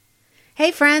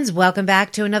Hey friends, welcome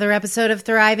back to another episode of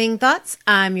Thriving Thoughts.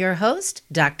 I'm your host,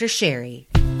 Dr. Sherry.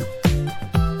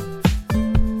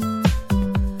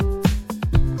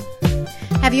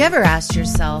 Have you ever asked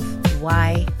yourself,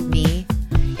 why me?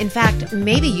 In fact,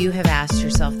 maybe you have asked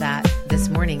yourself that this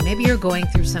morning. Maybe you're going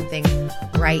through something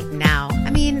right now.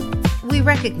 I mean, we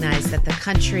recognize that the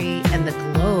country and the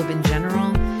globe in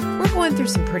general, we're going through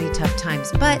some pretty tough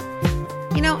times. But,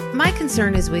 you know, my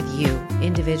concern is with you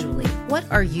individually. What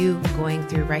are you going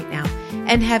through right now?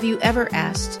 And have you ever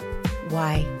asked,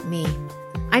 why me?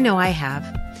 I know I have.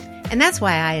 And that's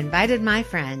why I invited my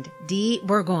friend, Dee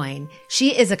Bourgoin.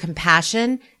 She is a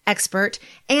compassion expert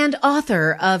and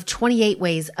author of 28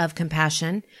 Ways of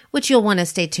Compassion, which you'll want to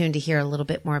stay tuned to hear a little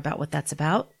bit more about what that's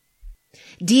about.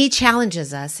 Dee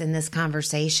challenges us in this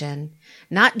conversation,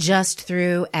 not just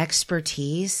through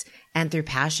expertise and through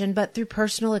passion, but through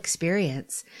personal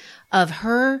experience of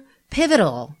her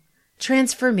pivotal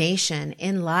transformation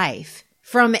in life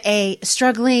from a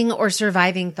struggling or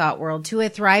surviving thought world to a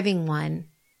thriving one.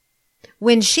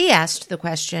 When she asked the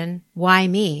question, why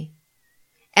me?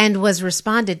 And was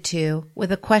responded to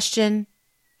with a question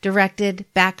directed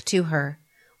back to her,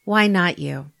 why not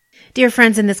you? Dear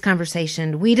friends, in this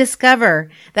conversation, we discover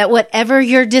that whatever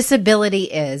your disability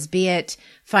is, be it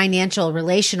financial,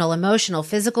 relational, emotional,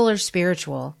 physical, or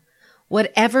spiritual,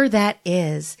 whatever that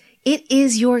is, it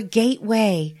is your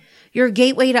gateway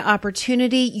to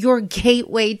opportunity, your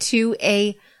gateway to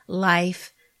a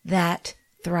life that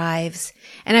thrives.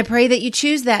 And I pray that you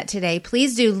choose that today.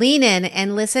 Please do lean in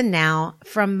and listen now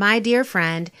from my dear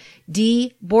friend,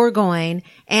 Dee Bourgoin,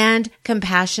 and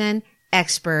compassion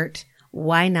expert.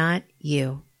 Why not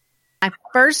you? My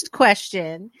first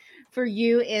question for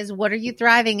you is, what are you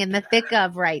thriving in the thick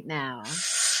of right now?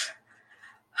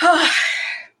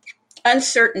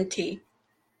 Uncertainty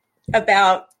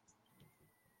about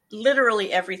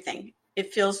literally everything.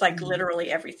 It feels like literally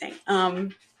everything.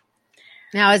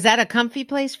 Now, is that a comfy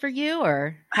place for you,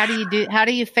 or how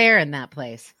do you fare in that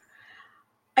place?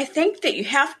 I think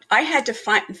that I had to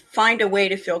find a way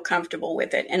to feel comfortable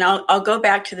with it. And I'll go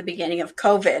back to the beginning of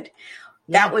COVID.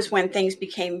 Yeah. That was when things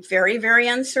became very, very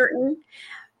uncertain.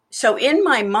 So in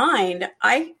my mind,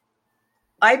 I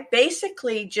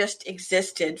basically just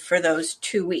existed for those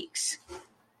 2 weeks.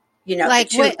 You know,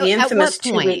 like the infamous at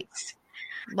what point? 2 weeks.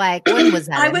 Like, when was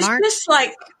that? I in was March? just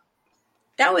like,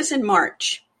 that was in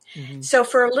March. Mm-hmm. So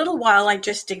for a little while, I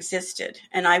just existed,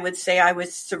 and I would say I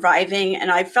was surviving,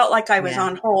 and I felt like I was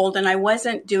on hold, and I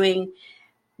wasn't doing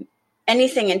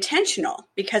anything intentional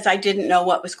because I didn't know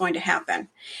what was going to happen.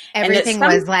 Everything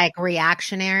was like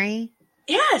reactionary.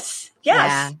 Yes.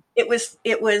 Yeah. It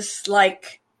was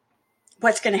like,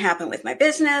 what's going to happen with my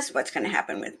business? What's going to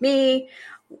happen with me?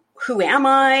 Who am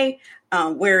I?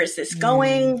 Where is this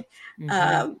going?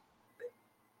 Mm-hmm.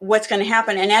 What's going to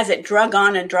happen? And as it drug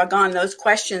on, those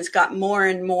questions got more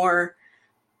and more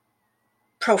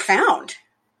profound.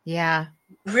 Yeah.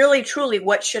 Really, truly,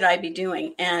 what should I be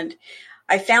doing? And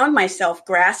I found myself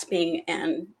grasping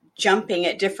and jumping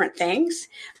at different things,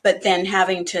 but then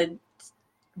having to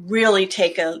really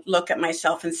take a look at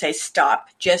myself and say, stop,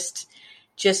 just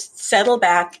settle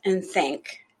back and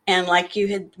think. And like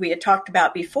we had talked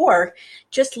about before,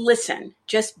 just listen,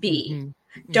 just be.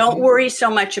 Mm-hmm. Don't worry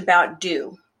so much about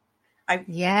do.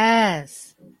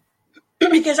 Yes.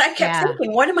 Because I kept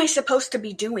thinking, what am I supposed to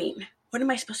be doing? What am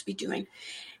I supposed to be doing?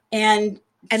 And so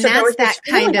that's there was that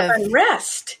this kind feeling of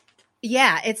unrest.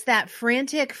 Yeah, it's that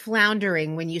frantic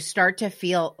floundering when you start to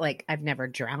feel like, I've never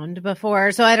drowned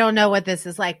before, so I don't know what this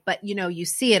is like, but you know, you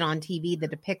see it on TV, the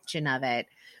depiction of it,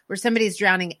 where somebody's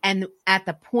drowning, and at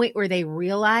the point where they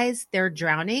realize they're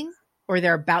drowning or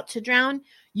they're about to drown,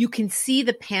 you can see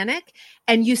the panic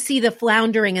and you see the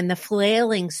floundering and the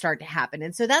flailing start to happen.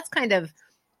 And so that's kind of,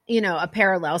 you know, a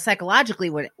parallel psychologically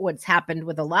what's happened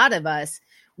with a lot of us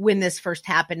when this first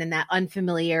happened and that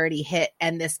unfamiliarity hit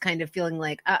and this kind of feeling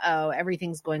like,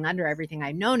 everything's going under, everything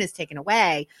I've known is taken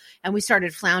away. And we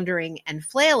started floundering and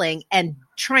flailing and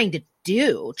trying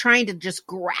to just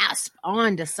grasp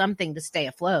onto something to stay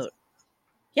afloat.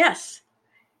 Yes.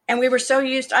 And I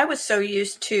was so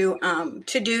used to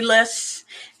to-do lists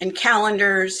and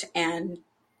calendars and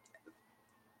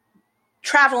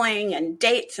traveling and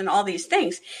dates and all these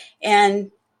things.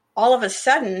 And all of a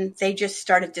sudden, they just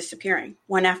started disappearing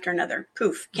one after another.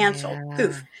 Poof, canceled,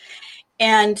 poof.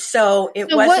 And so it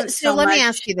wasn't so let much. me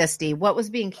ask you this, Dee. What was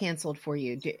being canceled for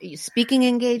you? Speaking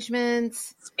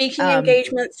engagements?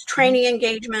 Engagements, training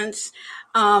engagements.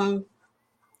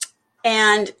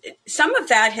 And some of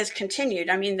that has continued.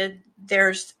 I mean,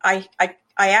 I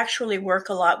actually work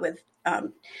a lot with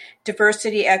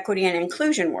diversity, equity, and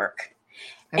inclusion work.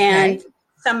 Okay. And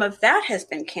some of that has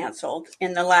been canceled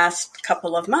in the last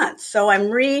couple of months. So I'm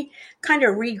kind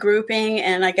of regrouping,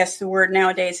 and I guess the word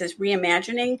nowadays is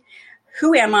reimagining.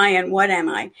 Who am I and what am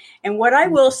I? And what I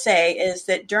will say is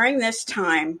that during this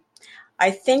time,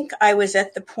 I think I was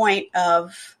at the point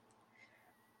of,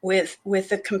 with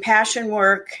the compassion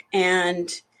work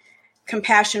and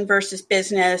compassion versus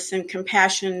business and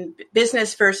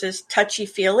business versus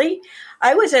touchy-feely,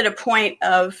 I was at a point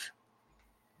of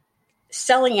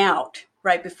selling out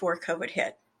right before COVID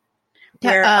hit.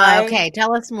 Okay,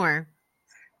 tell us more.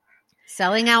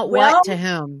 Selling out what to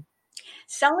whom?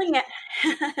 Selling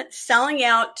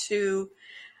out to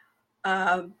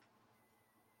the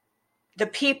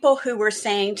people who were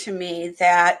saying to me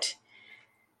that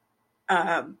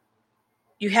that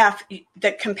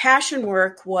compassion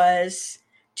work was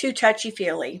too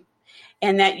touchy-feely,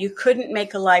 and that you couldn't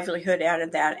make a livelihood out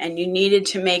of that, and you needed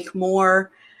to make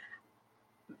more,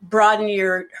 broaden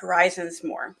your horizons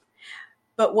more.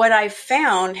 But what I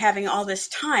found having all this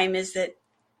time is that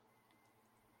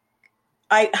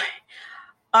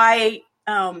if I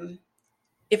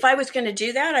was going to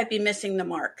do that, I'd be missing the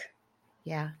mark.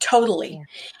 Yeah. Totally. Yeah.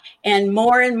 And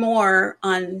more in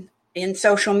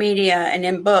social media and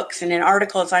in books and in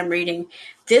articles I'm reading,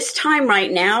 this time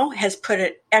right now has put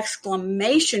an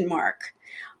exclamation mark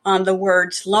on the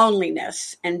words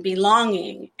loneliness and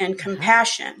belonging and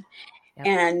compassion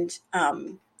and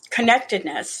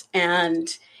connectedness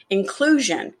and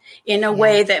inclusion in a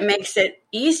way that makes it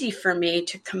easy for me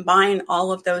to combine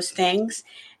all of those things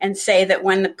and say that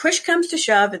when the push comes to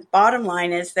shove, the bottom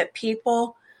line is that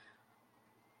people,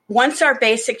 once our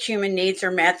basic human needs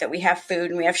are met, that we have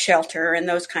food and we have shelter and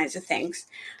those kinds of things,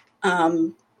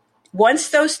 once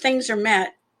those things are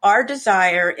met, our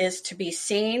desire is to be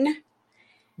seen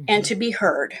and to be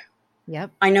heard.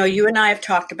 Yep. I know you and I have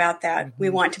talked about that. We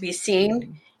want to be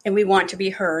seen and we want to be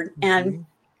heard. And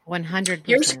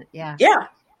 100%. Yeah. Yeah.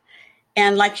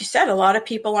 And like you said, a lot of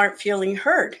people aren't feeling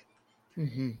heard.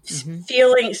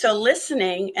 So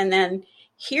listening and then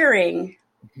hearing,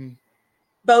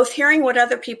 both hearing what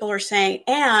other people are saying,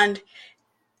 and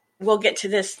we'll get to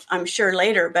this, I'm sure,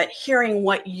 later, but hearing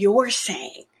what you're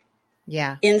saying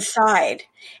inside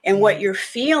and what you're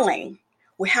feeling,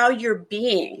 how you're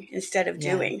being instead of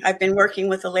doing. I've been working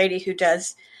with a lady who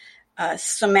does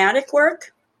somatic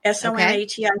work,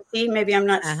 SOMATIC. Maybe I'm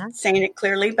not saying it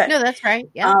clearly, but no, that's right.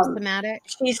 Yeah, somatic.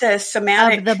 She's a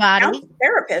somatic of the body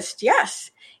therapist.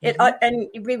 Yes, and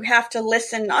we have to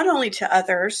listen not only to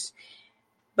others,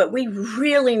 but we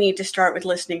really need to start with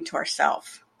listening to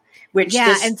ourselves, which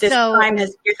this time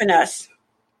has given us.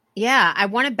 Yeah, I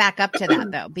want to back up to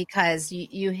that though, because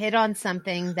you hit on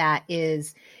something that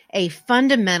is a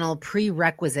fundamental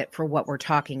prerequisite for what we're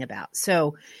talking about.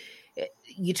 So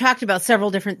you talked about several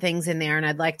different things in there, and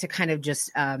I'd like to kind of just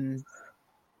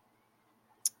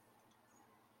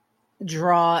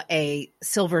draw a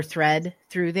silver thread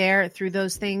through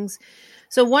those things.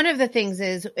 So one of the things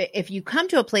is, if you come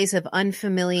to a place of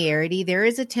unfamiliarity, there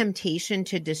is a temptation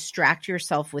to distract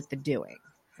yourself with the doing,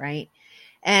 right?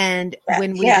 And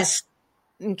when we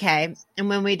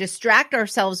when we distract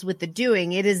ourselves with the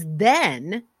doing, it is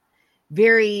then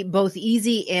very both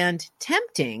easy and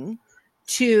tempting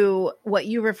to what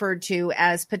you referred to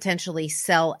as potentially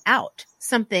sell out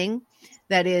something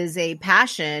that is a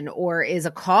passion or is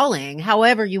a calling,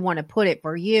 however you want to put it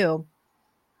for you,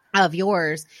 of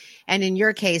yours. And in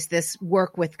your case, this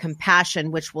work with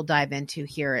compassion, which we'll dive into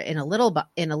here in a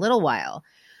little while.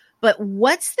 But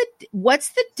what's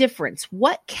the difference?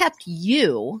 What kept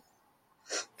you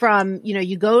from,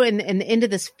 you go into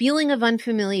this feeling of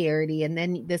unfamiliarity, and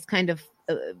then this kind of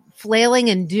flailing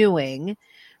and doing,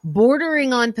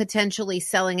 bordering on potentially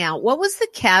selling out? What was the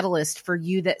catalyst for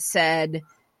you that said,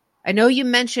 I know you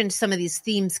mentioned some of these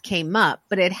themes came up,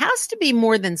 but it has to be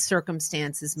more than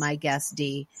circumstances, my guess,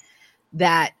 Dee,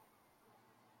 that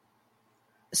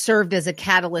served as a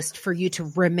catalyst for you to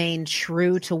remain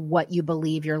true to what you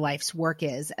believe your life's work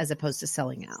is, as opposed to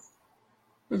selling out?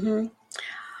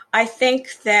 I think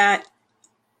that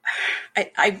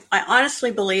I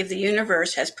honestly believe the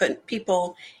universe has put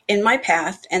people in my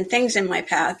path and things in my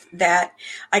path that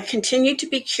I continue to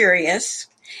be curious,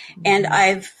 and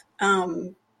I've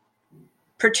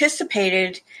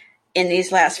participated in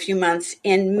these last few months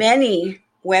in many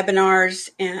webinars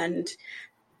and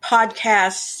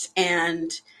podcasts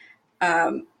and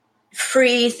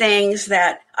free things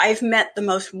that I've met the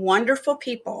most wonderful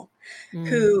people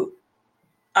who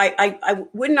I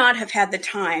would not have had the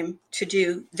time to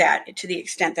do that to the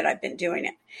extent that I've been doing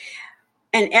it.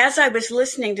 And as I was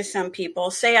listening to some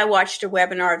people, say I watched a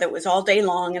webinar that was all day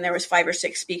long and there was 5 or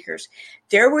 6 speakers,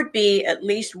 there would be at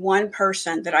least one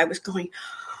person that I was going,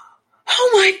 oh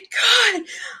my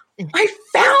God, I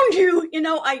found you.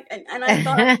 I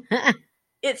thought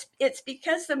it's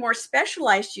because the more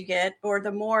specialized you get, or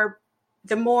the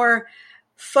more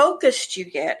focused you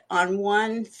get on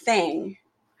one thing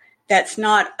that's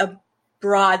not a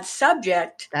broad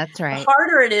subject, that's right, the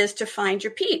harder it is to find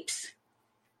your peeps.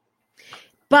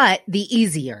 But the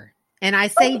easier. And I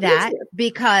say that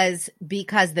because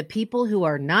the people who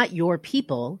are not your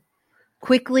people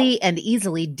quickly and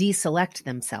easily deselect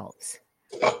themselves.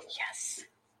 Yes.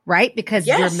 Right? Because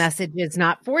your message is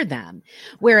not for them.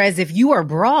 Whereas if you are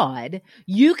broad,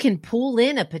 you can pull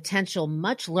in a potential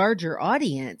much larger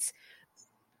audience,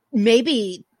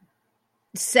 maybe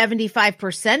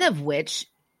 75% of which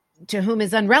to whom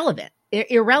is irrelevant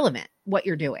what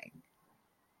you're doing.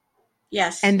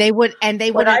 Yes. And they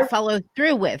wouldn't follow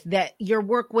through with that. Your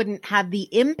work wouldn't have the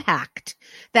impact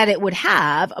that it would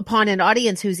have upon an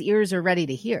audience whose ears are ready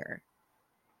to hear.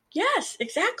 Yes,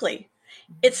 exactly.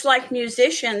 It's like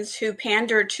musicians who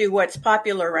pander to what's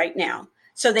popular right now.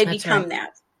 So they become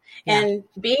that. Yeah. And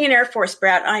being an Air Force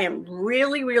brat, I am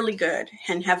really, really good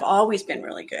and have always been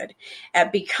really good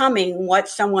at becoming what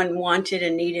someone wanted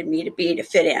and needed me to be to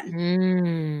fit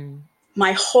in.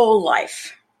 My whole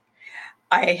life,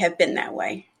 I have been that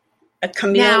way. A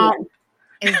chameleon.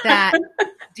 Now,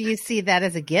 do you see that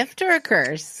as a gift or a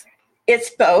curse?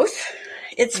 It's both.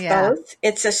 Both.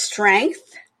 It's a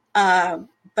strength.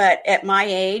 But at my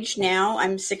age now,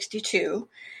 I'm 62.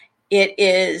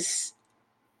 It's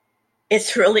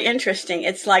really interesting.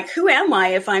 It's like, who am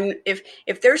I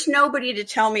if there's nobody to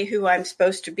tell me who I'm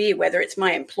supposed to be, whether it's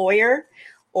my employer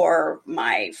or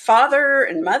my father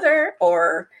and mother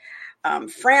or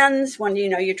friends, when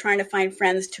you're trying to find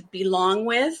friends to belong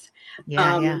with.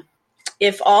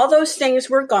 If all those things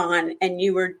were gone and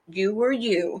you were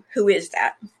you, who is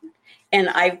that? And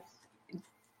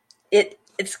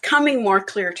it's coming more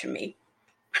clear to me.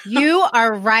 You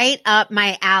are right up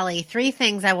my alley. 3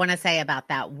 things I want to say about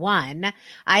that. One,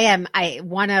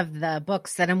 one of the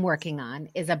books that I'm working on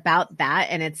is about that,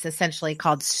 and it's essentially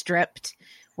called Stripped.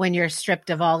 When you're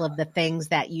stripped of all of the things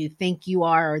that you think you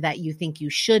are, or that you think you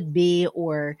should be,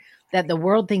 or that the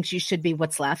world thinks you should be,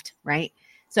 what's left, right?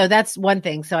 So that's one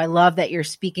thing. So I love that you're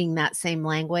speaking that same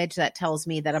language. That tells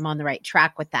me that I'm on the right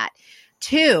track with that.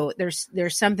 2,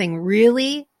 there's something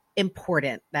really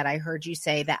important that I heard you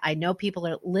say that I know people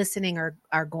are listening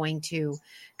are going to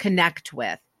connect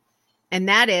with. And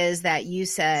that is that you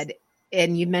said,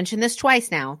 and you mentioned this twice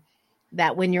now,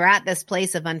 that when you're at this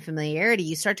place of unfamiliarity,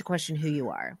 you start to question who you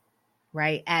are,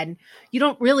 right? And you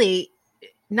don't really,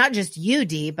 not just you,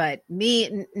 Dee, but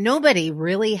me, nobody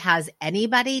really has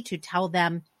anybody to tell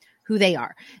them who they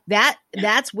are.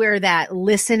 That's where that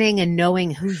listening and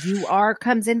knowing who you are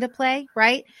comes into play,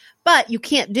 right? But you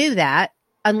can't do that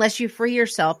unless you free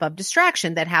yourself of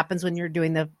distraction that happens when you're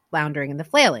doing the floundering and the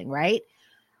flailing, right?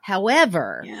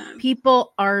 However,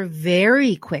 people are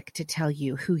very quick to tell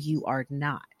you who you are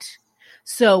not.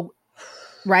 So,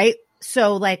 right?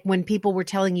 So like when people were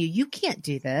telling you, you can't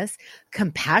do this,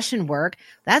 compassion work,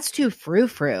 that's too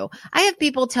frou-frou. I have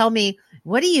people tell me,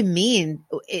 what do you mean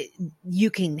you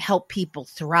can help people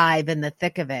thrive in the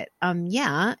thick of it?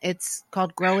 Yeah, it's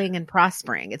called growing and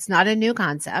prospering. It's not a new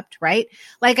concept, right?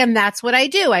 Like, and that's what I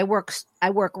do. I work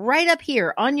right up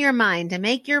here on your mind to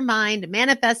make your mind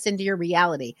manifest into your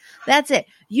reality. That's it.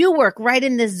 You work right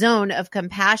in this zone of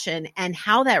compassion and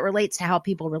how that relates to how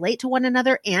people relate to one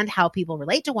another and how people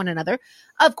relate to one another.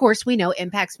 Of course, we know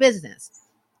impacts business.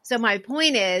 So my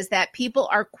point is that people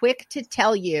are quick to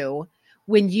tell you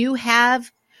when you have,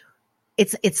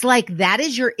 it's like that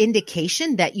is your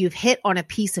indication that you've hit on a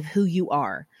piece of who you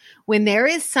are. When there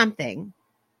is something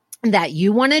that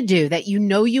you want to do, that you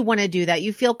know you want to do, that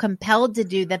you feel compelled to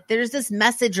do, that there's this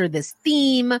message or this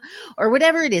theme or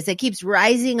whatever it is that keeps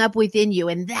rising up within you,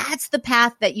 and that's the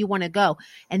path that you want to go.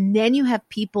 And then you have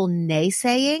people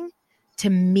naysaying. To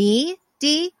me,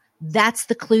 Dee, that's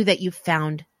the clue that you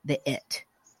found the it.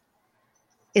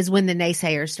 Is when the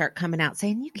naysayers start coming out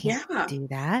saying, you can't do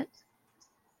that.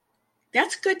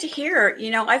 That's good to hear.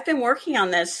 I've been working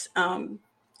on this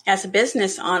as a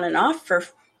business on and off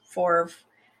for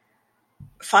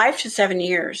 5 to 7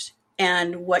 years.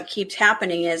 And what keeps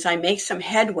happening is I make some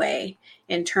headway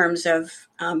in terms of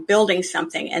building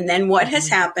something. And then what has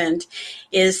happened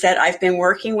is that I've been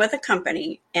working with a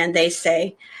company and they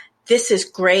say, this is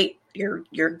great.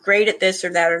 You're great at this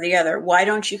or that or the other. Why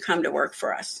don't you come to work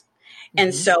for us?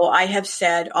 And so I have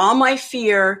said, all my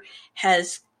fear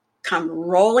has come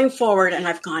rolling forward and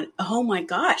I've gone, oh my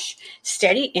gosh,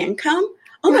 steady income.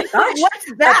 oh my gosh,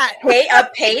 what's that? A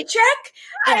paycheck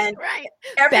and right.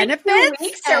 every Benefits 2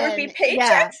 weeks there would be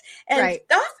paychecks and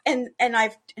stuff. And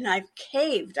I've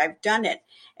caved. I've done it.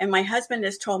 And my husband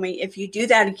has told me, if you do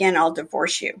that again, I'll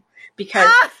divorce you,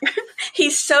 because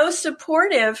he's so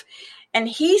supportive and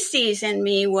he sees in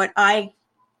me what I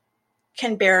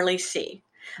can barely see.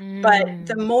 But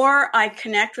the more I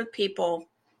connect with people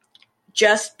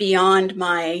just beyond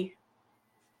the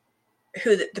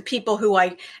people who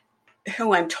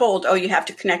I'm told, oh, you have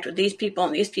to connect with these people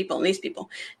and these people and these people.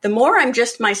 The more I'm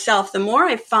just myself, the more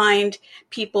I find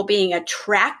people being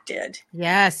attracted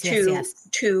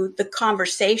to the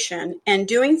conversation and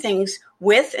doing things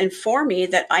with and for me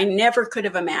that I never could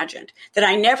have imagined, that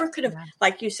I never could have,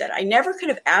 like you said, I never could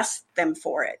have asked them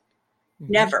for it.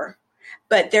 Mm-hmm. Never.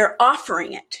 But they're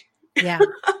offering it. Yeah.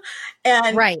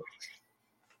 And right.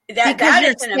 That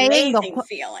is an amazing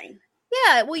feeling.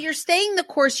 Yeah. Well, you're staying the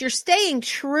course. You're staying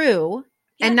true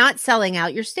and not selling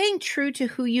out. You're staying true to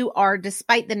who you are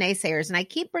despite the naysayers. And I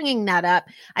keep bringing that up.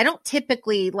 I don't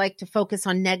typically like to focus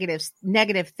on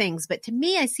negative things, but to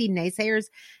me, I see naysayers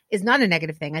is not a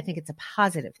negative thing. I think it's a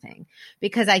positive thing,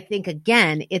 because I think,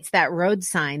 again, it's that road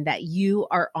sign that you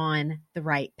are on the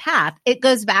right path. It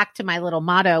goes back to my little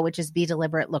motto, which is be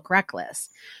deliberate, look reckless,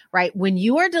 right? When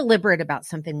you are deliberate about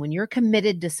something, when you're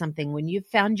committed to something, when you've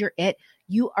found your it,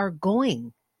 you are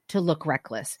going to look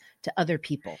reckless to other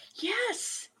people.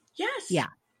 Yes. Yeah.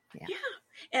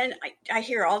 And I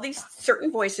hear all these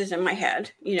certain voices in my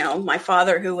head. You know, my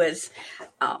father, who was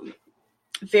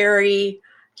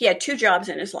he had 2 jobs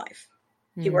in his life.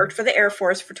 He worked for the Air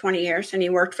Force for 20 years and he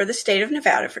worked for the state of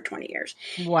Nevada for 20 years.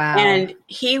 Wow. And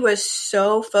he was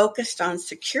so focused on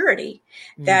security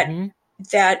that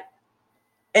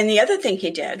and the other thing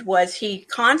he did was he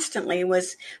constantly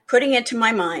was putting into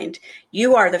my mind,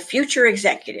 you are the future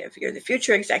executive. You're the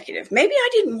future executive. Maybe I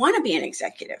didn't want to be an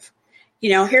executive.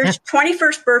 You know, here's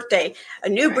 21st birthday, a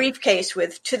new briefcase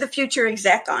with to the future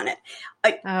exec on it.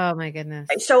 Oh my goodness.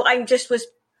 So I just was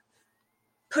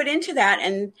put into that,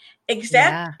 and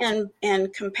exec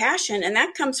and compassion. And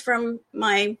that comes from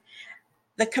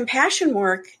the compassion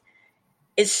work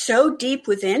is so deep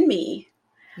within me.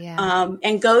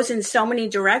 And goes in so many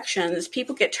directions.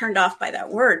 People get turned off by that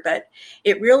word, but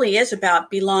it really is about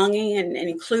belonging and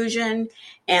inclusion.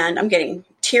 And I'm getting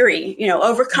teary,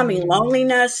 overcoming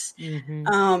loneliness.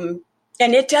 And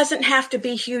it doesn't have to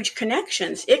be huge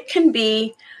connections. It can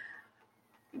be,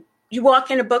 you walk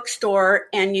in a bookstore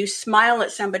and you smile at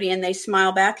somebody and they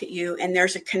smile back at you and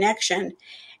there's a connection.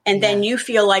 And then you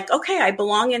feel like, okay, I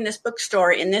belong in this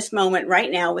bookstore in this moment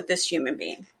right now with this human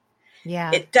being.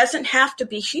 Yeah. It doesn't have to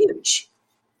be huge.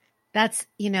 That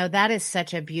is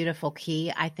such a beautiful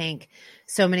key. I think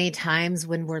so many times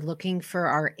when we're looking for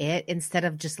our it, instead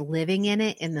of just living in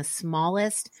it in the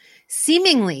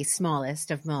seemingly smallest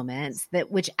of moments,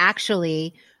 which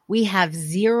actually we have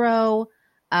zero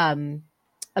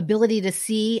ability to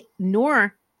see,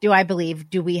 nor do I believe,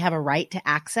 do we have a right to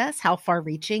access how far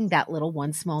reaching that little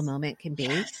one small moment can be.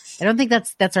 Yes. I don't think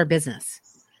that's our business.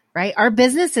 Right? Our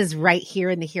business is right here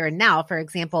in the here and now. For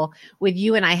example, with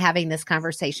you and I having this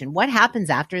conversation, what happens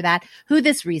after that, who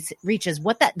this reaches,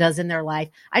 what that does in their life,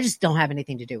 I just don't have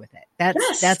anything to do with it.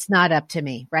 That's not up to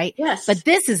me. Right. Yes. But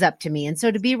this is up to me. And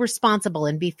so to be responsible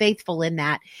and be faithful in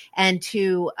that, and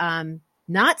to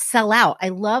not sell out. I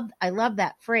love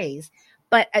that phrase.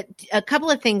 But a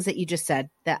couple of things that you just said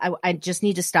that I just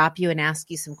need to stop you and ask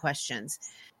you some questions.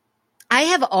 I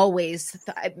have always,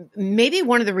 maybe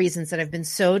one of the reasons that I've been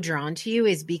so drawn to you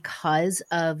is because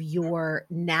of your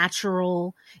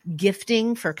natural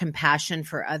gifting for compassion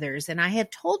for others. And I have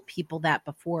told people that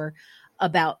before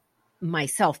about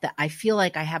myself, that I feel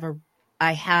like I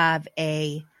have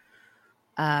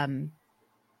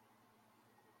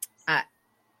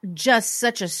just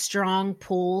such a strong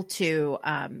pull to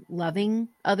loving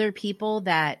other people,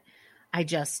 that I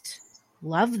just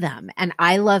love them. And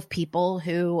I love people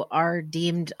who are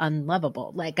deemed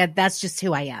unlovable. Like, that's just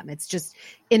who I am. It's just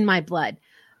in my blood.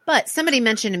 But somebody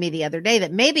mentioned to me the other day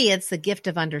that maybe it's the gift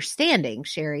of understanding,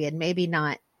 Sherry, and maybe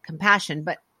not compassion.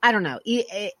 But I don't know.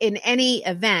 In any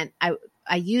event,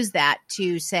 I use that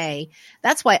to say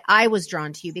that's why I was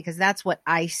drawn to you, because that's what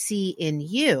I see in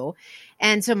you.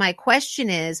 And so my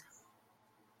question is,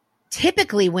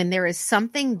 typically when there is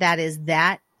something that is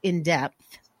that in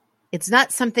depth, it's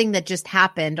not something that just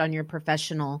happened on your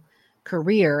professional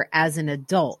career as an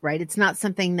adult, right? It's not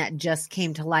something that just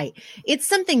came to light. It's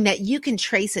something that you can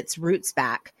trace its roots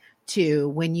back to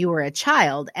when you were a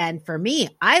child. And for me,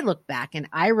 I look back and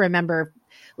I remember,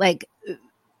 like,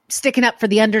 sticking up for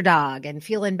the underdog and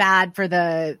feeling bad for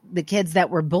the kids that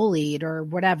were bullied or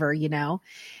whatever,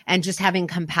 and just having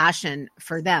compassion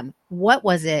for them. What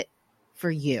was it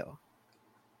for you?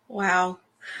 Wow.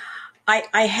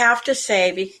 I have to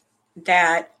say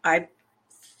that I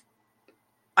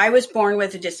was born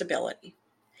with a disability.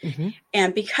 Mm-hmm.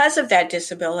 And because of that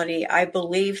disability, I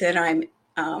believe that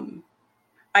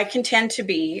I can tend to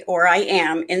be, or I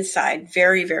am inside,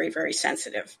 very, very, very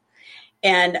sensitive.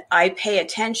 And I pay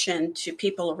attention to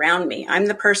people around me. I'm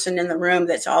the person in the room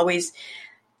that's always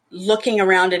looking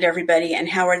around at everybody and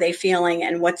how are they feeling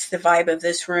and what's the vibe of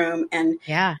this room and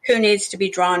who needs to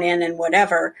be drawn in and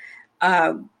whatever.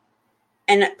 And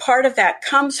part of that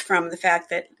comes from the fact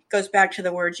that it goes back to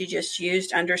the words you just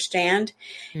used, understand.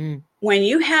 When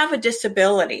you have a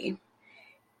disability,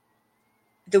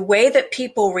 the way that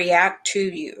people react to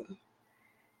you,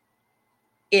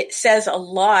 it says a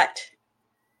lot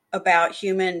about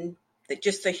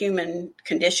just the human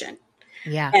condition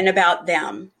and about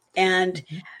them. And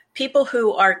people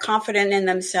who are confident in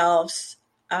themselves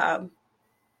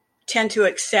tend to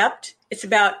accept. It's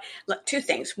about two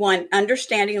things. One,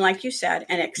 understanding, like you said,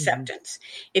 and acceptance.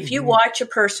 If you watch a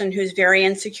person who's very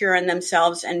insecure in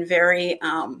themselves and very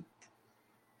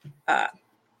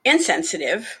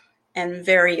insensitive and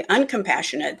very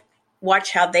uncompassionate,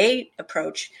 watch how they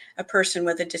approach a person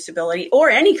with a disability or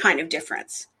any kind of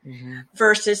difference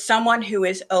versus someone who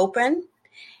is open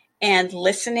and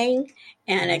listening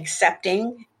and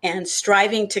accepting and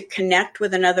striving to connect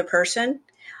with another person.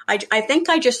 I think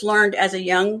I just learned as a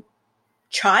young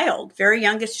child, very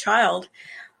youngest child,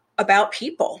 about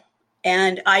people.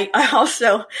 And I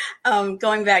also,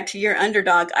 going back to your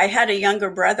underdog, I have a younger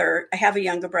brother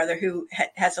who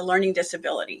has a learning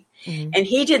disability. And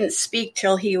he didn't speak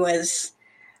till he was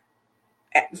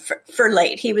for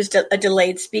late. He was a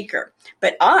delayed speaker.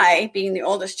 But I, being the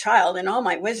oldest child and all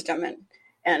my wisdom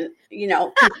and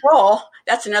control,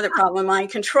 that's another problem of mine,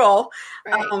 control,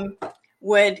 he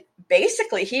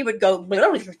would go, blah,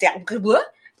 blah, blah, blah,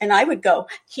 and I would go,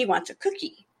 he wants a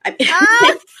cookie.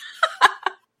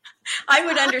 I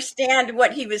would understand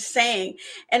what he was saying.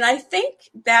 And I think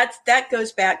that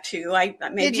goes back to,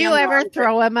 did you ever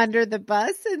throw him under the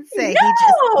bus and say,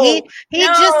 no, he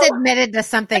just admitted to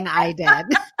something I did?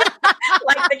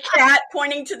 Like the cat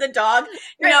pointing to the dog.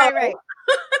 Right.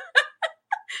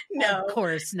 No, of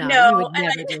course not. No, you would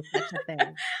never do such a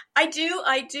thing. I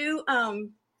do.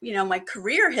 My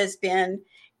career has been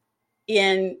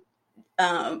in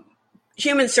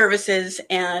human services,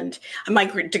 and my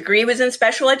degree was in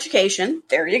special education.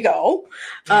 There you go.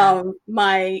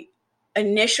 My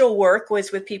initial work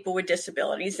was with people with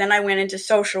disabilities. Then I went into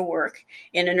social work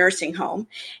in a nursing home.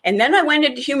 And then I went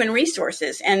into human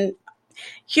resources. And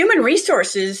human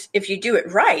resources, if you do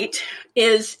it right,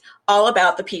 is all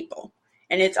about the people.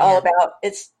 And it's all about,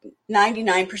 it's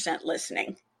 99%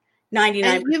 listening.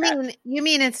 99%. And you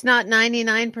mean it's not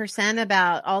 99%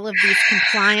 about all of these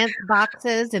compliance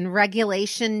boxes and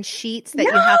regulation sheets that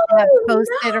you have to have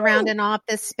posted around an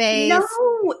office space? No,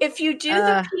 if you do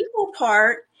the people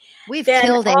part, we've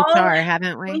killed HR,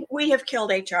 haven't we? We have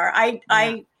killed HR.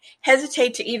 I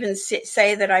hesitate to even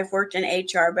say that I've worked in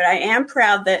HR, but I am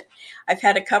proud that I've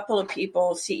had a couple of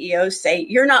people, CEOs, say,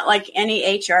 you're not like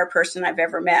any HR person I've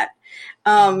ever met.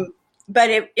 But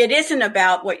it isn't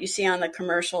about what you see on the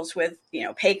commercials with,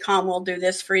 Paycom will do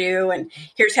this for you, and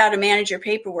here's how to manage your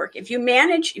paperwork. If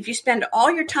you spend all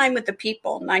your time with the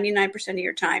people, 99% of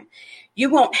your time, you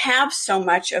won't have so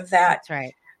much of that. That's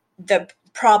right. The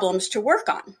problems to work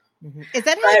on. Is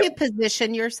that how you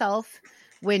position yourself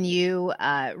when you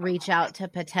reach out to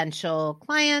potential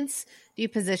clients? Do you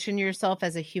position yourself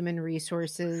as a human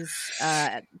resources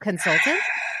consultant?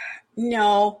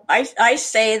 No, I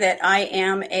say that I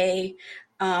am a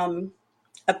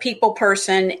people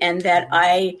person, and that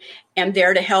I am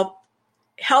there to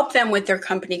help them with their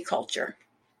company culture,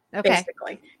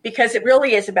 basically, because it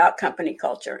really is about company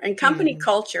culture. And company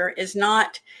culture is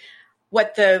not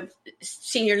what the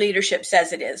senior leadership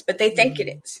says it is, but they think it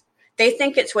is. They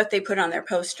think it's what they put on their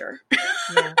poster.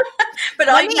 Yeah. But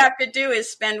all you have to do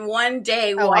is spend one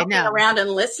day walking around and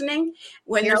listening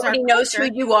when nobody knows who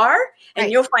you are,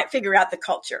 and you'll figure out the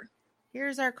culture.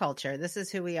 Here's our culture. This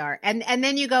is who we are. And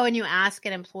then you go and you ask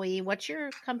an employee, what's your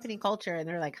company culture? And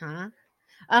they're like, huh?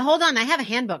 Hold on. I have a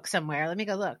handbook somewhere. Let me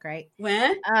go look, right?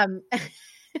 When?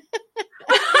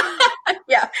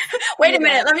 Yeah. Wait a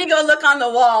minute. Let me go look on the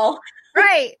wall.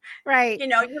 Right.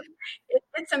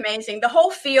 It's amazing. The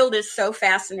whole field is so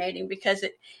fascinating because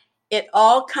it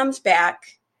all comes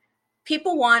back.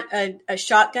 People want a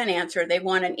shotgun answer. They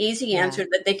want an easy answer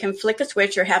that they can flick a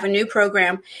switch or have a new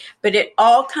program. But it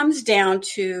all comes down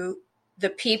to the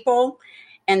people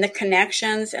and the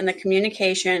connections and the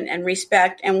communication and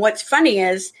respect. And what's funny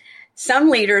is some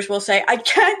leaders will say, I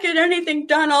can't get anything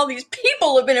done. All these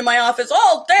people have been in my office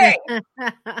all day.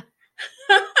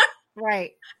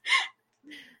 Right.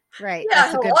 Right. Yeah,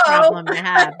 That's a good hello. problem to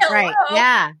have. Right. Hello.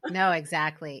 Yeah. No,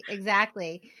 exactly.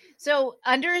 Exactly. So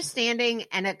understanding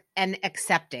and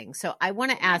accepting. So I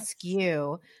want to ask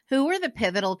you, who were the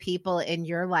pivotal people in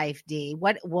your life, Dee?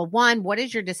 One, what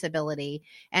is your disability?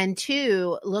 And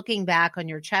two, looking back on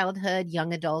your childhood,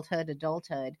 young adulthood,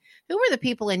 who were the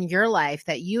people in your life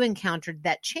that you encountered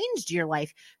that changed your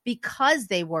life because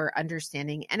they were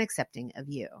understanding and accepting of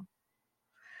you?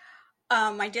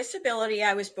 My disability,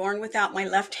 I was born without my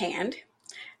left hand.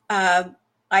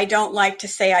 I don't like to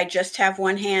say I just have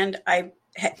one hand. I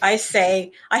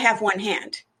say I have one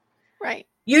hand. Right.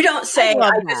 You don't say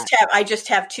I just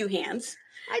have two hands.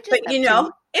 But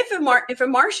if a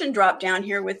Martian dropped down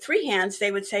here with three hands,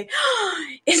 they would say, oh,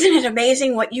 "Isn't it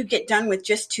amazing what you get done with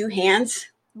just two hands?"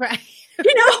 Right.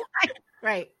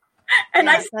 Right. And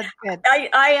yeah, that's good.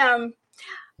 I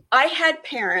had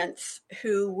parents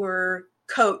who were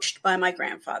coached by my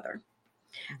grandfather.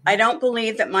 Mm-hmm. I don't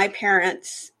believe that my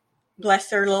parents, bless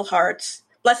their little hearts,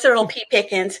 bless their little pea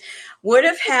pickings, would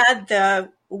have had the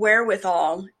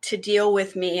wherewithal to deal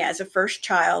with me as a first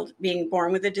child being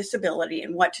born with a disability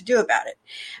and what to do about it.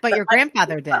 But your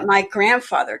grandfather did. My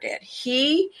grandfather did.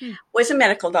 He was a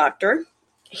medical doctor.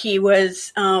 He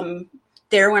was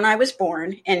there when I was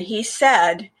born, and he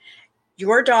said,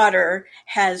 your daughter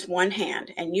has one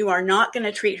hand, and you are not going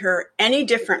to treat her any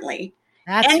differently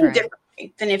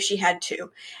than if she had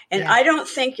two. And I don't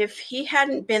think if he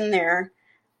hadn't been there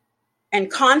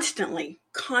and constantly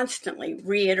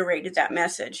reiterated that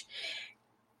message,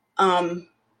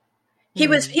 he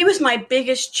was my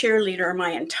biggest cheerleader my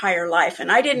entire life. And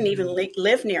I didn't even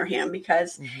live near him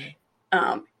because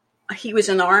he was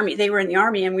in the Army. They were in the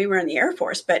Army and we were in the Air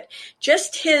Force. But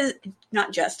I've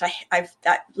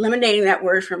eliminating that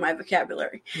word from my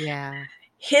vocabulary. Yeah.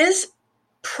 His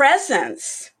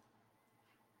presence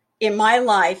in my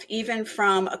life, even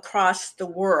from across the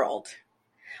world,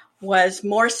 was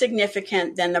more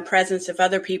significant than the presence of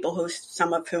other people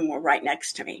some of whom were right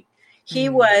next to me. He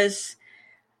was,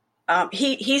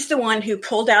 he's the one who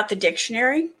pulled out the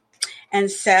dictionary and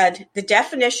said, the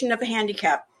definition of a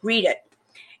handicap, read it.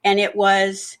 And it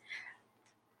was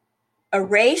a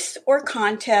race or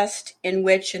contest in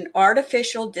which an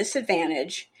artificial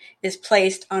disadvantage is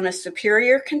placed on a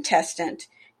superior contestant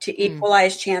to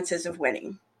equalize chances of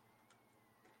winning.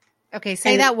 Okay,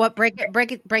 say that.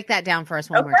 Break that down for us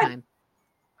one more time.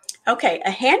 Okay,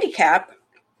 a handicap,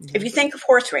 if you think of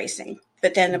horse racing,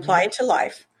 but then apply it to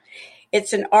life,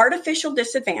 it's an artificial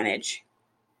disadvantage.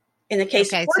 In the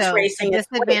case of horse racing, a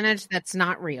disadvantage that's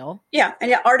not real. Yeah,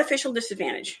 an artificial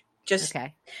disadvantage. Just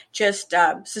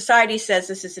society says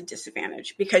this is a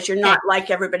disadvantage because you're not like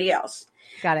everybody else.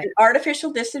 Got it. An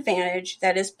artificial disadvantage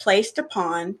that is placed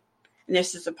upon, and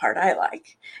this is the part I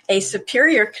like, a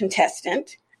superior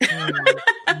contestant.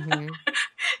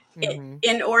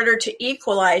 In order to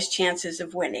equalize chances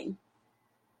of winning.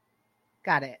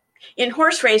 Got it. In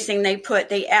horse racing, they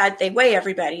weigh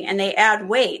everybody and they add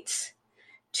weights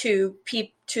to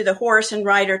the horse and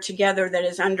rider together that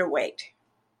is underweight.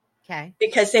 Okay.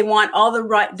 Because they want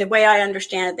the way I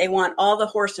understand it, they want all the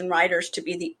horse and riders to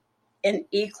be an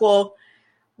equal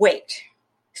weight.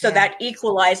 So that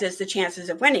equalizes the chances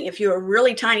of winning. If you're a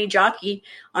really tiny jockey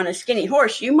on a skinny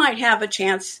horse, you might have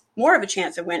more of a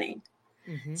chance of winning.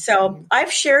 So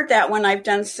I've shared that when I've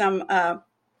done some,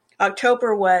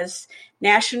 October was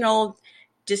National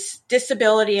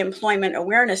Disability Employment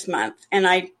Awareness Month. And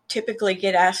I typically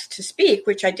get asked to speak,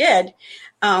 which I did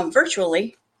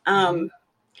virtually, to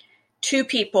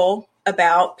people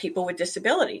about people with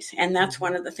disabilities. And that's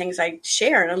one of the things I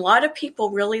share. And a lot of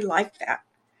people really like that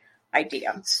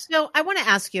idea. So I want to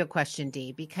ask you a question,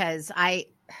 Dee, because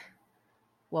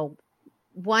one,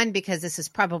 because this is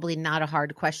probably not a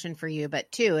hard question for you,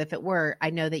 but two, if it were,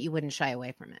 I know that you wouldn't shy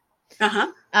away from it.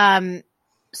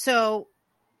 So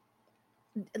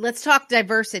let's talk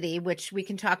diversity, which we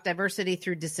can talk diversity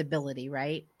through disability,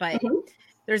 right? But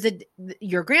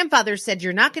your grandfather said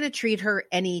you're not going to treat her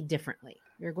any differently.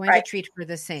 You're going to treat her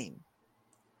the same.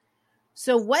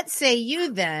 So what say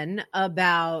you then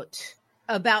about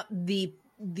the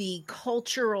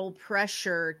cultural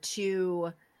pressure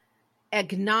to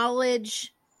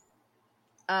acknowledge,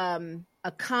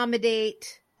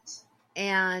 accommodate,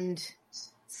 and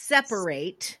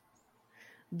separate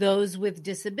those with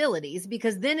disabilities?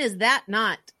 Because then is that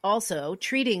not also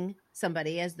treating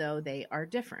somebody as though they are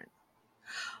different?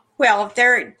 Well,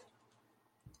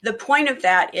 the point of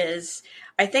that is,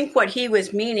 I think what he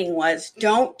was meaning was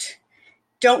don't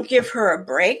give her a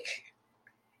break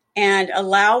and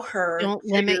allow her. Don't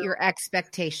limit your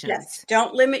expectations. Yes.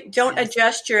 Don't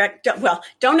adjust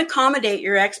don't accommodate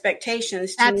your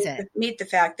expectations to meet the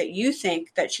fact that you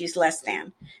think that she's less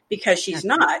than, because she's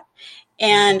not.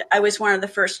 And I was one of the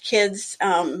first kids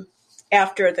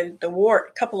after the war,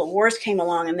 a couple of wars came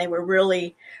along, and they were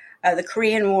really the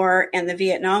Korean War and the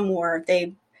Vietnam War.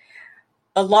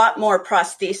 A lot more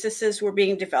prostheses were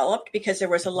being developed because there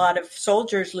was a lot of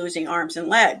soldiers losing arms and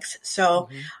legs. So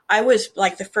I was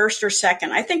like the first or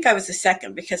second. I think I was the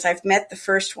second, because I've met the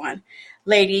first one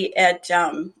lady at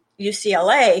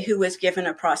UCLA who was given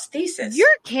a prosthesis. You're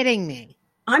kidding me.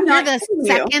 I'm not You're the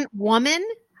second woman?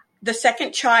 The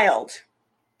second child.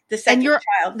 The second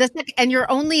child. And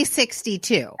you're only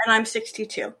 62. And I'm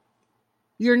 62.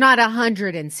 You're not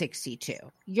 162.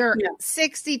 You're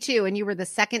 62, and you were the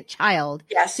second child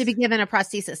to be given a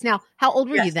prosthesis. Now, how old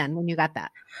were you then when you got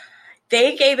that?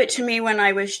 They gave it to me when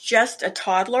I was just a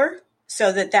toddler,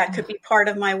 so that could be part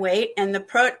of my weight. And the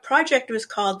project was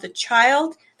called the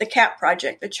CAP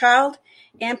project, the Child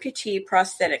Amputee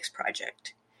Prosthetics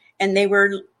Project. And they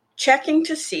were checking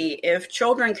to see if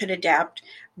children could adapt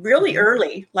really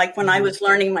early, like when I was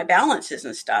learning my balances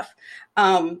and stuff,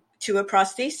 to a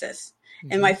prosthesis.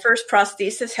 And my first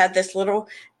prosthesis had this little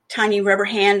tiny rubber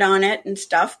hand on it and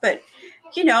stuff. But,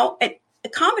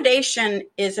 accommodation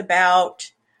is about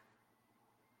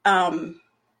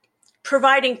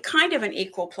providing kind of an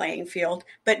equal playing field,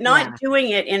 but not doing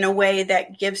it in a way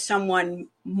that gives someone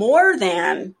more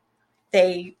than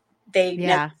they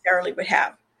necessarily would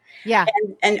have. Yeah.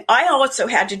 And I also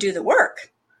had to do the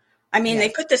work. I mean, they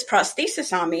put this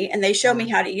prosthesis on me and they showed me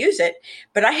how to use it,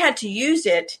 but I had to use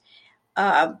it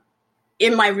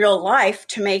in my real life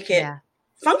to make it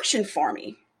function for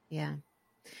me. Yeah.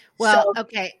 Well,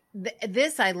 okay.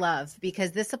 This I love,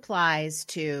 because this applies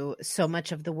to so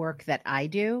much of the work that I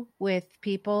do with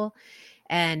people.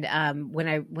 And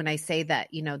when I say that,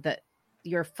 that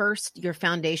your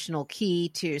foundational key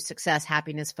to success,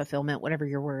 happiness, fulfillment, whatever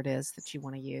your word is that you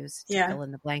want to use to fill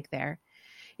in the blank there,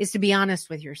 is to be honest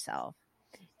with yourself.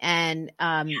 And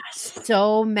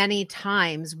so many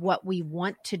times what we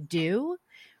want to do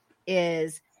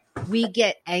is we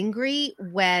get angry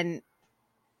when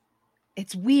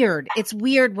it's weird. It's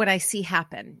weird what I see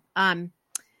happen.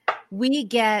 We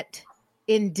get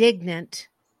indignant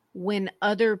when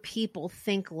other people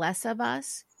think less of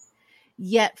us,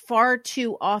 yet far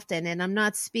too often, and I'm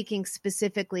not speaking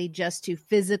specifically just to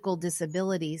physical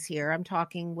disabilities here. I'm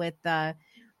talking with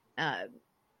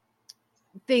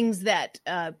things that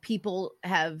people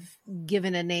have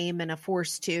given a name and a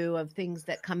force to, of things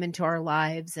that come into our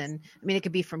lives. And I mean, it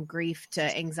could be from grief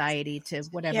to anxiety to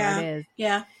whatever it is.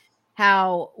 Yeah.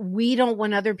 How we don't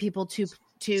want other people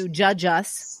to judge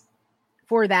us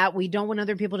for that. We don't want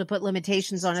other people to put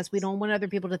limitations on us. We don't want other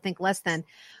people to think less than.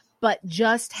 But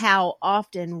just how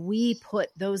often we put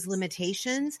those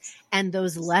limitations and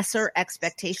those lesser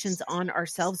expectations on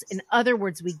ourselves. In other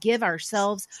words, we give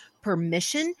ourselves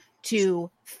permission to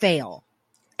fail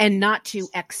and not to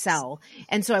excel.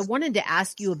 And so I wanted to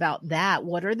ask you about that.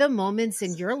 What are the moments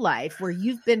in your life where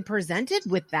you've been presented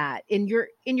with that in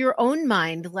your own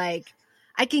mind? Like,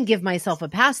 I can give myself a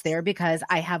pass there because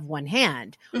I have one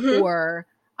hand, or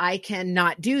I can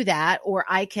not do that, or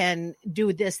I can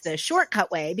do this the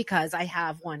shortcut way because I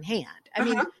have one hand. I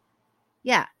mean,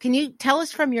 Can you tell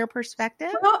us from your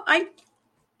perspective? Well,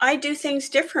 I do things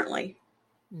differently.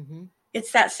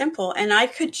 It's that simple. And I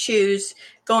could choose,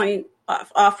 going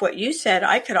off what you said,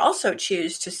 I could also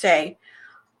choose to say,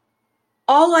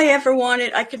 all I ever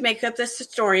wanted, I could make up this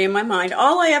story in my mind.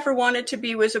 All I ever wanted to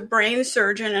be was a brain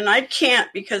surgeon, and I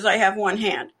can't because I have one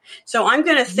hand. So I'm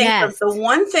going to think of the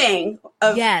one thing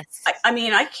of, I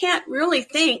mean, I can't really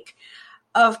think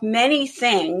of many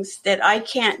things that I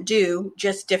can't do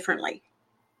just differently.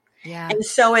 Yeah. And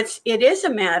so it is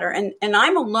a matter, and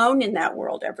I'm alone in that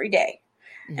world every day.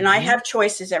 And I have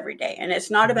choices every day. And it's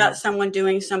not about someone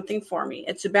doing something for me.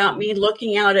 It's about me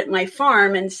looking out at my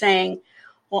farm and saying,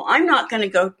 well, I'm not going to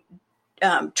go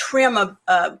trim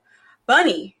a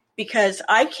bunny because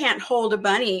I can't hold a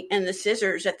bunny and the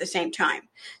scissors at the same time.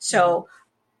 So,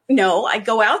 no, I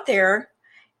go out there,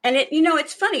 and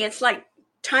it's funny. It's like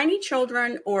tiny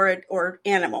children or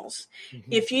animals.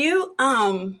 If you,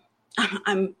 I'm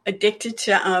addicted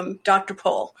to Dr.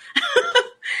 Pol.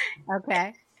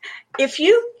 Okay. If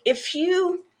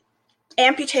you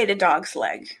amputate a dog's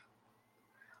leg,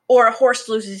 or a horse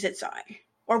loses its eye,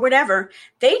 or whatever,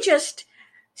 they just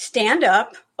stand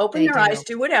up, open their eyes,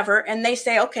 do whatever, and they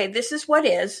say, okay, this is what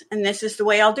is, and this is the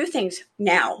way I'll do things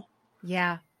now.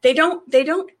 Yeah. they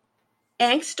don't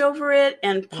angst over it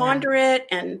and ponder it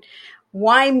and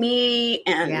why me.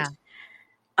 And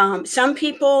some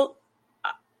people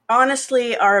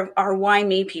honestly are why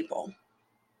me people.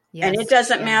 Yes. And it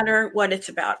doesn't matter what it's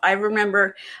about. I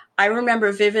remember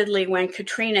vividly when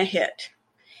Katrina hit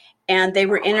and they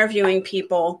were interviewing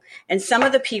people, and some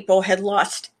of the people had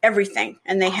lost everything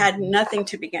and they had nothing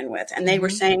to begin with. And they were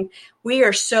saying, we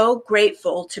are so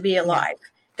grateful to be alive,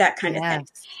 that kind of thing.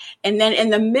 And then in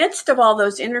the midst of all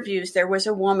those interviews, there was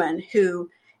a woman who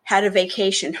had a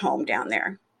vacation home down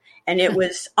there. And it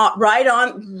was right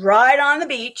on the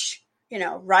beach,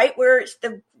 right where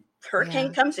the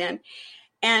hurricane comes in.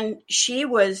 And she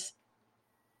was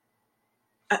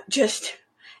just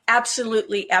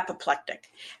absolutely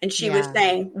apoplectic. And she was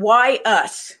saying, why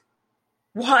us?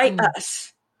 Why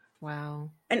us? Wow.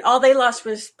 And all they lost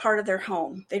was part of their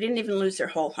home. They didn't even lose their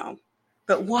whole home.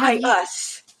 But why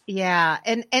us? Yeah.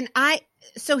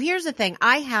 So here's the thing.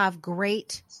 I have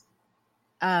great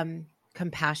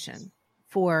compassion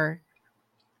for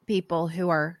people who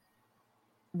are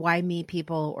why me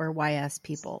people or why us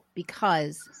people,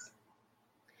 because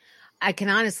I can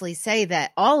honestly say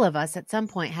that all of us at some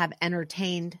point have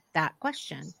entertained that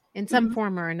question in some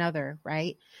form or another,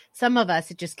 right? Some of us,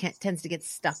 it just tends to get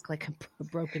stuck like a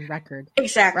broken record.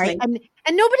 Exactly. Right?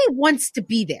 And nobody wants to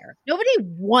be there. Nobody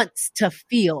wants to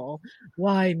feel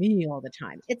why me all the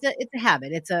time. It's a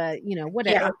habit. It's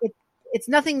whatever. Yeah. It's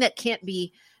nothing that can't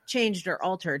be changed or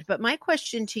altered. But my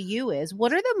question to you is,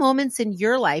 what are the moments in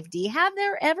your life, Dee, have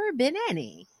there ever been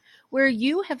any, where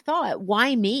you have thought,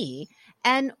 why me?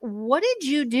 And what did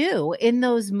you do in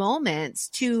those moments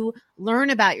to learn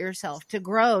about yourself, to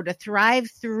grow, to thrive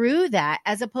through that,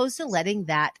 as opposed to letting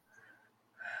that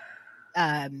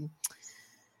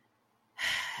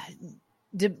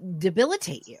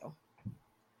debilitate you?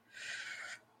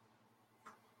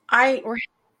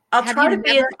 I'll try to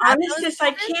be as honest as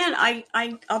I can.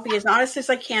 I'll be as honest as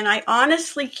I can. I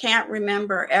honestly can't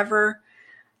remember ever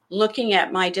looking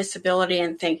at my disability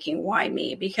and thinking, why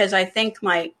me? Because I think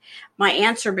my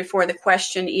answer before the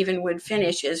question even would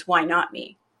finish is, why not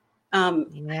me?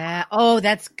 Yeah. Oh,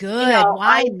 that's good.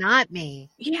 Why not me?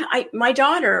 Yeah. My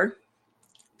daughter,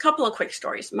 couple of quick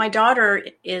stories. My daughter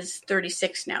is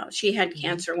 36 now. She had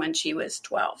cancer when she was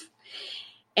 12.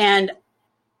 And,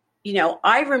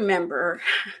 I remember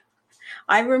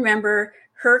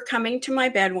her coming to my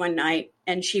bed one night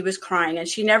and she was crying, and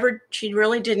she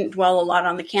really didn't dwell a lot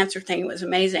on the cancer thing. It was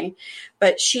amazing.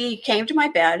 But she came to my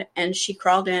bed and she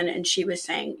crawled in and she was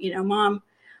saying, Mom,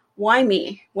 why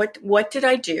me? What did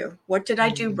I do? What did I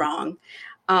do wrong?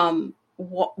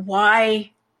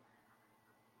 Why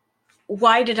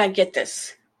did I get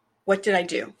this? What did I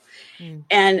do?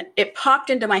 And it popped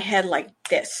into my head like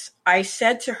this. I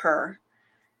said to her,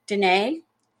 Danae,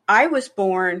 I was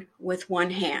born with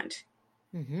one hand.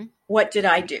 What did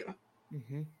I do?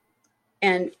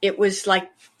 And it was like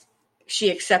she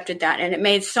accepted that. And it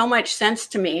made so much sense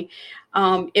to me.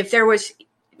 If there was,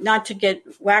 not to get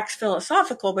wax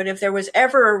philosophical, but if there was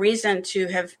ever a reason to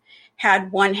have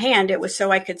had one hand, it was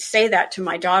so I could say that to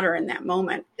my daughter in that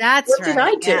moment. What did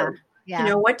I do?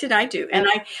 Yeah. What did I do? And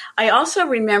I also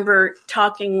remember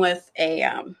talking with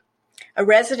a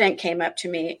resident came up to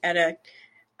me at a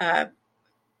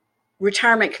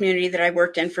retirement community that I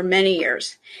worked in for many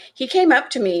years. He came up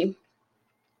to me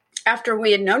after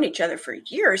we had known each other for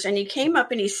years, and he came up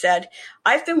and he said,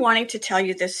 I've been wanting to tell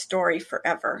you this story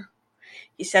forever.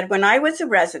 He said, when I was a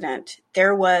resident,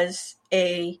 there was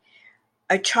a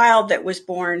child that was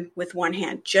born with one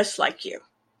hand, just like you.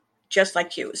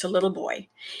 It was a little boy.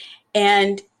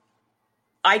 And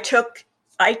I took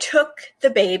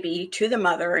the baby to the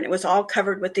mother, and it was all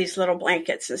covered with these little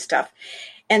blankets and stuff.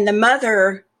 And the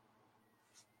mother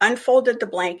unfolded the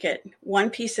blanket one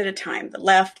piece at a time, the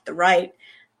left, the right,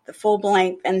 the full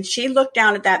blanket. And she looked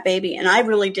down at that baby, and I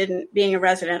really didn't, being a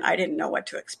resident, I didn't know what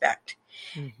to expect.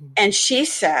 And she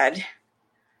said,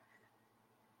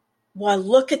 well,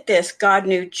 look at this. God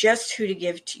knew just who to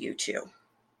give to you to.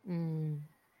 And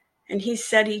he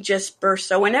said he just burst.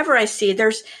 So whenever I see,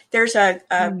 there's a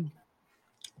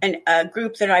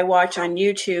group that I watch on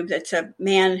YouTube that's a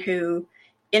man who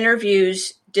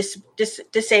interviews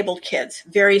disabled kids,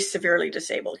 very severely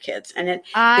disabled kids. And the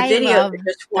videos are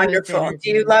just wonderful. Do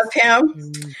you love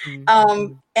him?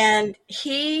 And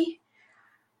he,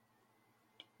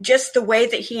 just the way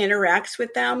that he interacts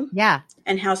with them,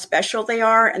 and how special they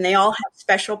are, and they all have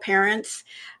special parents,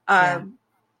 and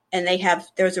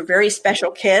those are very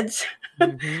special kids.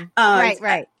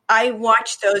 Right. I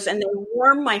watch those, and they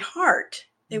warm my heart.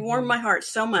 They warm my heart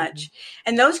so much.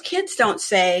 And those kids don't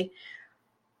say,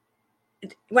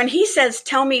 when he says,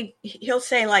 he'll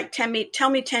say like, tell me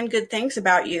 10 good things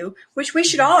about you, which we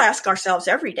should all ask ourselves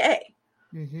every day.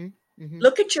 Mm-hmm. Mm-hmm.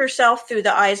 Look at yourself through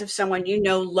the eyes of someone you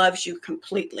know loves you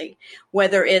completely,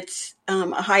 whether it's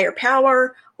a higher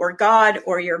power or God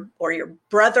or your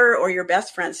brother or your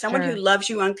best friend, someone who loves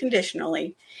you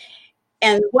unconditionally.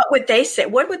 And what would they say?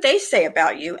 What would they say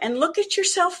about you? And look at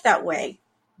yourself that way.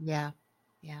 Yeah.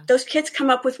 Yeah. Those kids come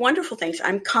up with wonderful things.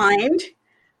 I'm kind.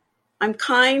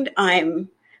 I'm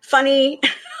funny.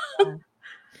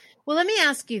 Well, let me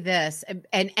ask you this,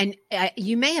 and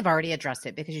you may have already addressed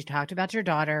it because you talked about your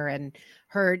daughter and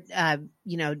her,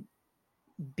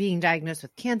 being diagnosed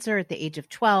with cancer at the age of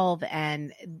 12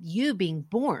 and you being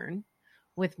born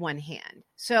with one hand.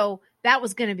 So that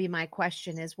was going to be my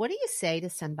question is, what do you say to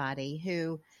somebody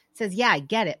who says, yeah, I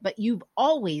get it, but you've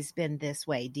always been this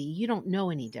way, Dee. You don't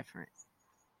know any different.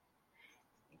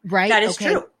 Right? That is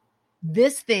true.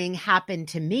 This thing happened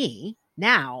to me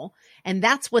now, and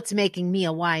that's what's making me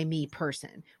a why me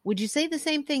person. Would you say the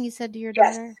same thing you said to your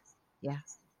daughter? Yeah.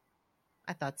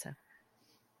 I thought so.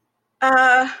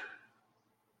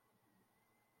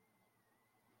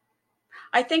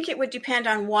 I think it would depend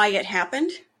on why it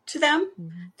happened to them.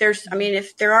 Mm-hmm.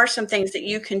 If there are some things that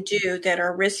you can do that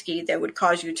are risky that would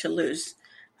cause you to lose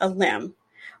a limb.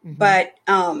 Mm-hmm. But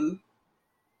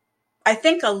I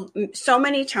think so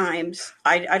many times,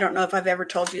 I don't know if I've ever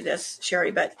told you this,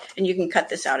 Sherry, and you can cut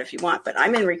this out if you want, but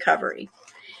I'm in recovery.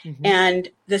 Mm-hmm. And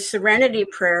the serenity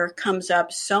prayer comes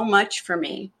up so much for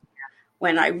me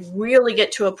when I really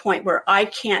get to a point where I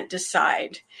can't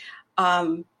decide,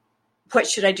 what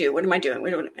should I do? What am I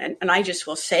doing? And I just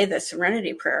will say the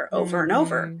serenity prayer over and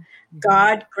over. Mm-hmm.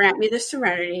 God, grant me the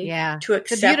serenity to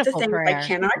accept the things prayer. I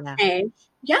cannot change.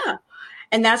 Yeah.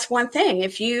 And that's one thing.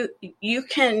 If you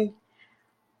can,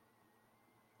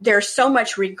 there's so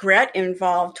much regret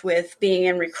involved with being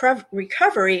in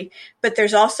recovery, but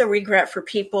there's also regret for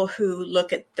people who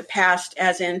look at the past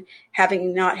as in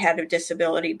having not had a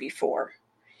disability before.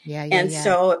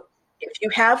 So if you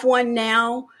have one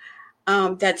now,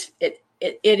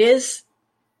 it is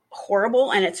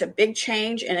horrible, and it's a big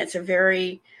change, and it's a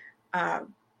very,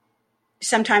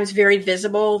 sometimes very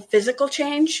visible physical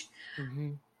change.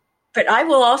 Mm-hmm. But I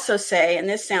will also say, and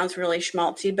this sounds really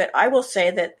schmaltzy, but I will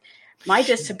say that my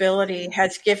disability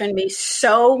has given me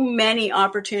so many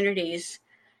opportunities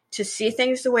to see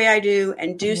things the way I do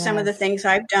and do some of the things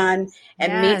I've done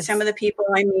and meet some of the people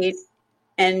I meet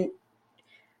and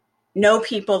know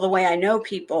people the way I know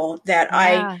people that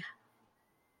I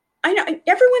know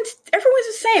everyone's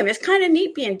the same. It's kind of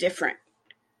neat being different.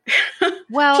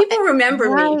 Well, people remember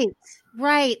me.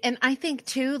 Right. And I think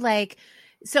too,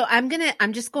 so I'm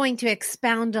just going to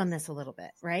expound on this a little bit,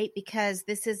 right? Because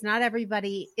this is not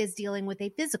everybody is dealing with a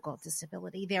physical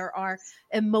disability. There are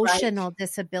emotional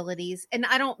disabilities. And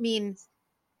I don't mean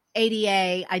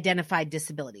ADA identified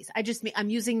disabilities. I just mean,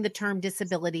 I'm using the term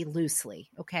disability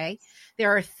loosely. Okay.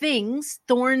 There are things,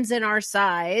 thorns in our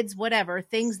sides, whatever,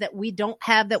 things that we don't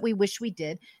have that we wish we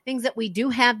did, things that we do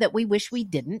have that we wish we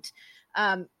didn't.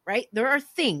 Right? There are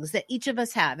things that each of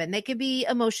us have, and they could be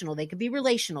emotional, they could be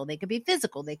relational, they could be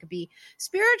physical, they could be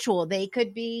spiritual, they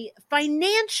could be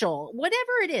financial,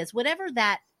 whatever it is, whatever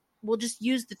that, we'll just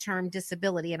use the term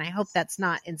disability. And I hope that's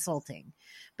not insulting,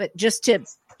 but just to,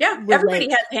 everybody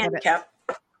has a handicap.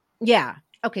 Yeah.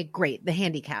 Okay, great. The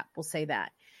handicap, we'll say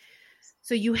that.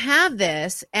 So you have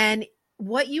this, and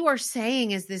what you are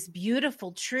saying is this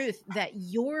beautiful truth that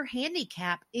your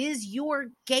handicap is your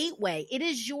gateway. It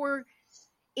is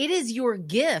your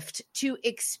gift to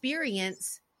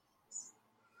experience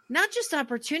not just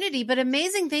opportunity, but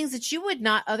amazing things that you would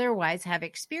not otherwise have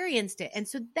experienced it. And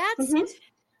so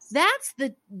that's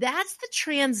the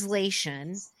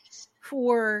translation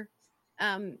for,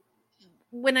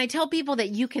 when I tell people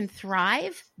that you can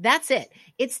thrive, that's it.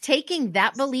 It's taking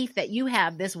that belief that you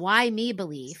have, this why me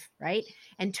belief, right?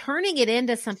 And turning it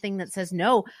into something that says,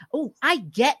 no, I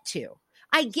get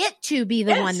to be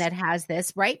the one that has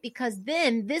this, right? Because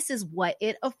then this is what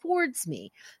it affords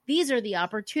me. These are the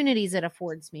opportunities it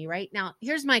affords me, right? Now,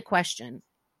 here's my question.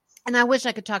 And I wish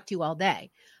I could talk to you all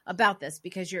day about this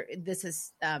because this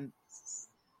is,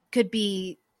 could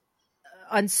be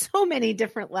on so many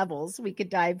different levels. We could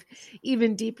dive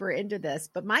even deeper into this.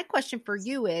 But my question for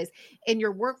you is, in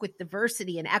your work with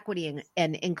diversity and equity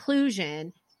and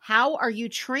inclusion, how are you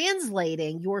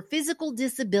translating your physical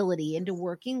disability into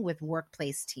working with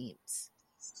workplace teams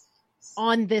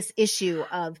on this issue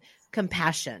of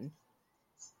compassion?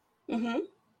 Mm-hmm.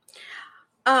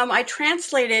 I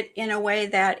translate it in a way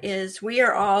that is, we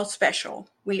are all special.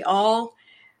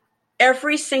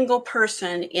 Every single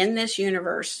person in this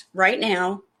universe right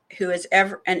now who has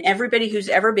ever, and everybody who's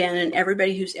ever been and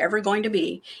everybody who's ever going to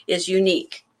be is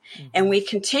unique. Mm-hmm. And we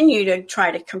continue to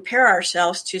try to compare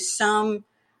ourselves to some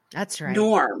That's right.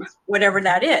 norm, whatever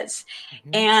that is. Mm-hmm.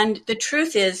 And the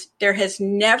truth is, there has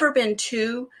never been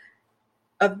two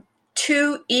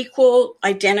equal,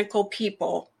 identical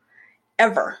people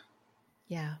ever.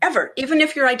 Yeah. Ever, even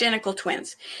if you're identical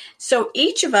twins. So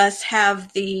each of us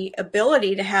have the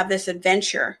ability to have this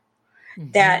adventure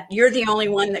that you're the only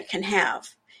one that can have.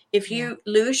 If you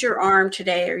lose your arm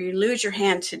today or you lose your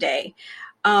hand today,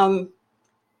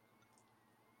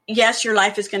 yes, your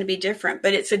life is going to be different,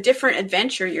 but it's a different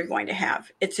adventure you're going to have.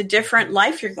 It's a different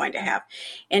life you're going to have.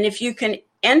 And if you can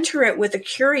enter it with a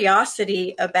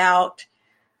curiosity about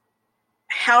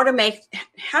how to make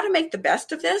the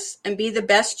best of this and be the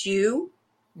best you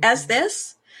as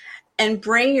this, and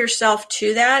bring yourself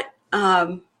to that,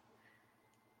 and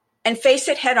face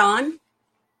it head on.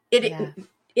 It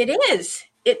is.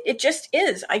 It just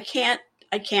is. I can't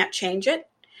change it.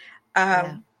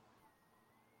 I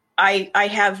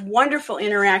have wonderful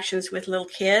interactions with little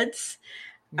kids.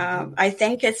 I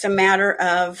think it's a matter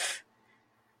of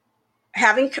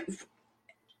having.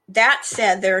 That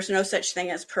said, there's no such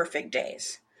thing as perfect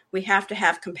days. We have to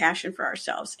have compassion for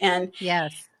ourselves. And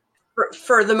yes,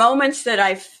 for the moments that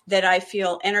I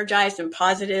feel energized and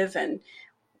positive and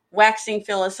waxing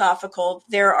philosophical,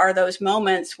 there are those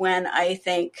moments when I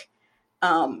think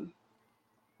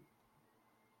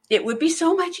it would be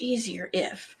so much easier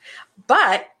if,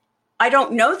 but I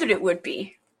don't know that it would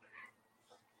be.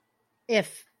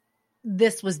 If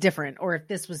this was different or if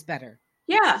this was better.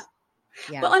 Yeah.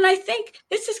 Well, and I think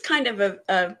this is kind of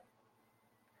an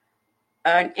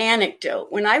anecdote.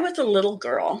 When I was a little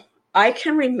girl, I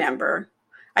can remember,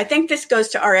 I think this goes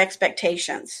to our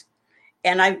expectations.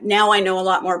 And I know a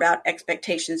lot more about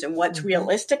expectations and what's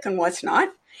realistic and what's not.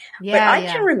 Yeah, but I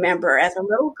can remember as a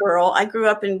little girl, I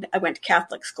went to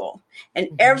Catholic school. And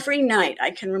every night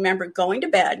I can remember going to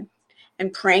bed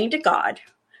and praying to God,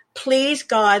 please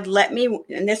God, let me,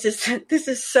 and this is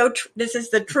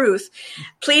the truth.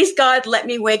 Please God, let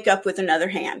me wake up with another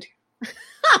hand.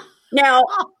 Now,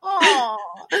 your poor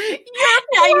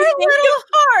little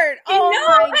heart.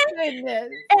 Oh my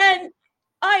goodness. And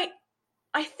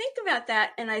I think about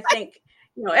that and I think,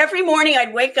 every morning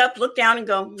I'd wake up, look down and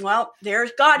go, well,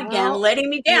 there's God again, letting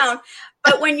me down.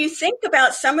 But when you think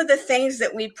about some of the things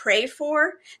that we pray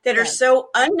for that are so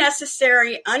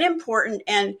unnecessary, unimportant,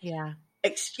 and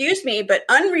excuse me, but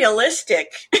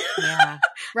unrealistic. Yeah.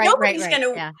 Right. Nobody's going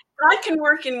to, God can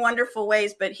work in wonderful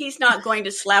ways, but he's not going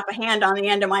to slap a hand on the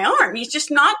end of my arm. He's just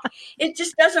not, it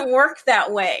just doesn't work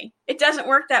that way. It doesn't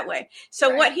work that way.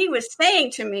 So what he was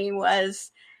saying to me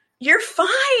was, you're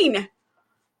fine.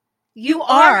 You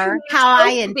are how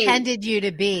I intended you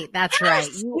to be. That's right.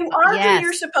 You are who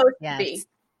you're supposed to be.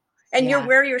 And you're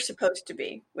where you're supposed to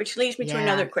be, which leads me to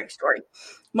another quick story.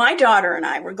 My daughter and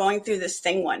I were going through this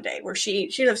thing one day where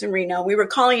she lives in Reno. We were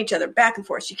calling each other back and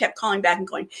forth. She kept calling back and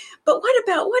going, but what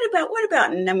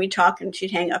about? And then we talk and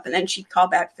she'd hang up and then she'd call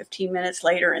back 15 minutes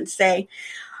later and say,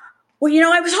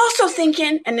 well, I was also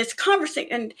thinking, and this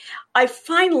conversation, and I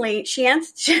finally, she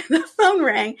answered, the phone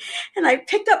rang and I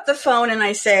picked up the phone and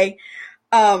I say,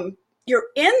 you're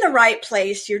in the right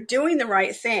place. You're doing the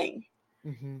right thing.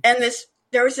 And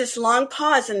there was this long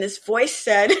pause and this voice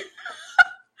said,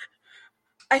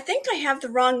 I think I have the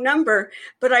wrong number,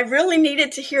 but I really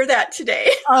needed to hear that today.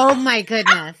 Oh my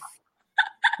goodness.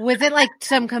 Was it like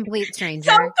some complete stranger?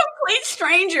 Some complete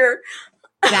stranger.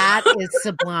 That is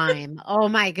sublime. Oh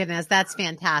my goodness. That's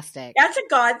fantastic. That's a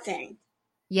God thing.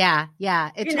 Yeah.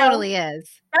 Yeah. It totally is.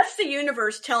 That's the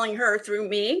universe telling her through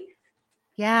me.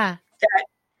 Yeah. That,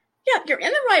 you're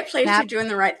in the right place. You're doing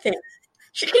the right thing.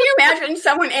 Can you imagine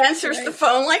someone answers the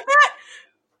phone like that?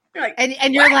 You're like,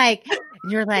 and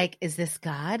you're like, is this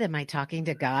God? Am I talking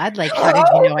to God? Like, how did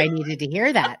you know I needed to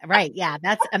hear that? Right. Yeah.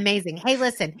 That's amazing. Hey,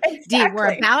 listen, Dee,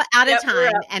 we're about out of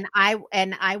time and I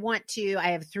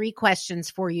have 3 questions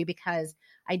for you because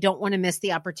I don't want to miss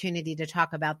the opportunity to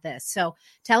talk about this. So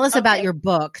tell us about your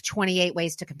book, 28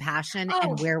 Ways to Compassion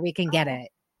and where we can get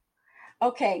it.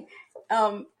 Okay.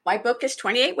 My book is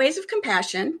 28 Ways of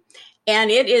Compassion.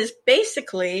 And it is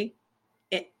basically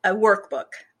a workbook.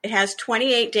 It has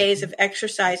 28 days of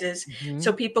exercises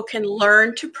so people can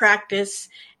learn to practice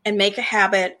and make a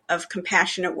habit of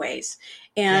compassionate ways.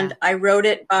 And I wrote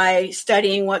it by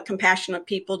studying what compassionate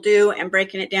people do and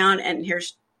breaking it down. And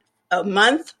here's a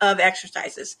month of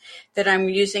exercises that I'm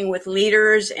using with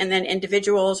leaders and then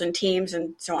individuals and teams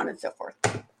and so on and so forth.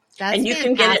 And you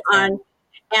can get it on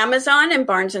Amazon and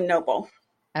Barnes & Noble.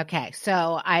 Okay.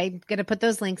 So I'm going to put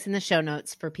those links in the show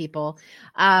notes for people.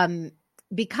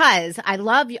 because I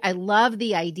love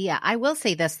the idea. I will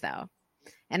say this though,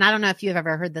 and I don't know if you've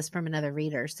ever heard this from another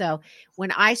reader. So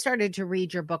when I started to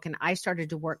read your book and I started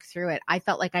to work through it, I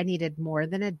felt like I needed more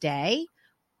than a day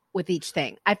with each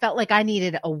thing. I felt like I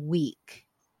needed a week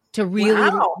to really,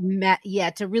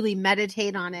 to really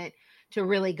meditate on it, to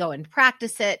really go and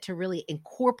practice it, to really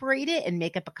incorporate it and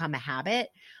make it become a habit.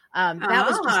 That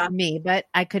was just me, but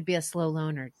I could be a slow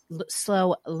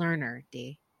learner,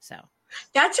 Dee. So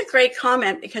that's a great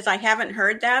comment because I haven't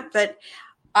heard that, but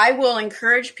I will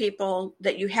encourage people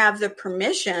that you have the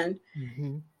permission.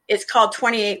 Mm-hmm. It's called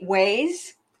 28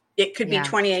 ways. It could be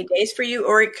 28 days for you,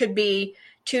 or it could be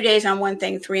 2 days on one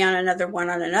thing, 3 on another, 1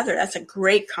 on another. That's a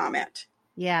great comment.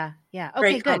 Yeah. Yeah.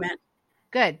 Okay, great comment.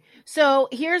 Good. So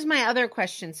here's my other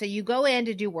question. So you go in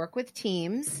to do work with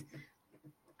teams.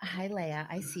 Hi, Leah.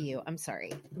 I see you. I'm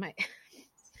sorry.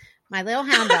 My little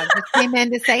hound dog just came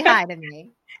in to say hi to me.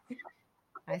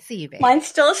 I see you, babe. Mine's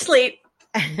still asleep.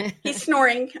 He's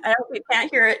snoring. I hope you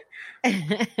can't hear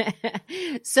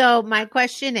it. So my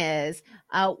question is,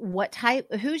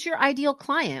 who's your ideal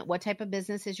client? What type of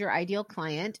business is your ideal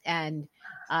client? And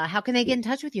how can they get in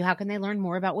touch with you? How can they learn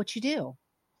more about what you do?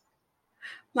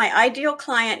 My ideal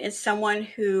client is someone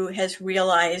who has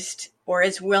realized or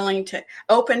is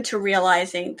open to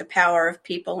realizing the power of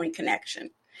people and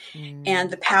connection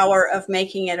and the power of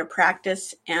making it a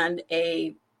practice and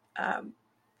a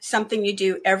something you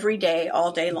do every day,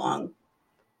 all day long,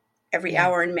 every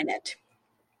hour and minute.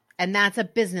 And that's a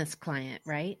business client,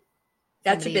 right?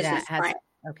 That's a business client.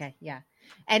 Okay. Yeah.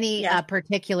 Any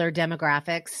particular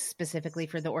demographics specifically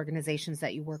for the organizations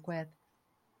that you work with?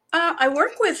 I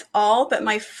work with all, but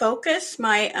my focus,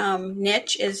 my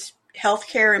niche is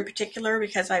healthcare in particular,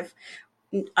 because I've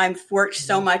worked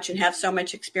so much and have so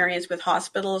much experience with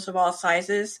hospitals of all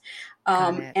sizes,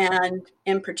 and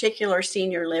in particular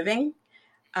senior living,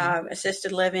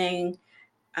 assisted living,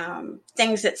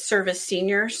 things that service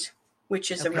seniors,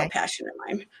 which is a real passion of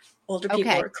mine. Older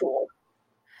people are cool.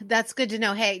 That's good to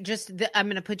know. Hey, I'm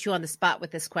going to put you on the spot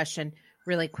with this question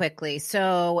really quickly.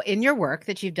 So in your work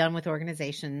that you've done with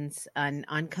organizations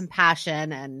on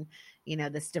compassion and,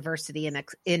 this diversity and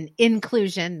in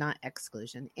inclusion, not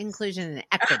exclusion, inclusion and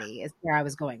equity is where I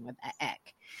was going with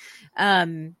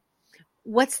EC.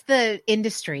 What's the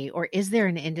industry, or is there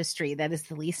an industry that is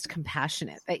the least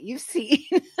compassionate that you've seen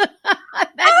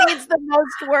that needs the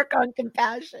most work on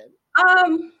compassion?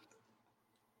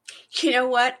 You know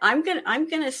what? I'm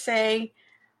gonna say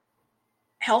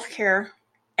healthcare.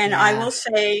 And I will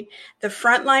say the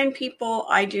frontline people,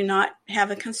 I do not have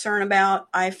a concern about.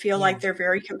 I feel like they're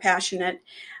very compassionate,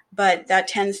 but that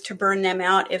tends to burn them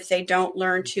out if they don't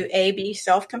learn to A, be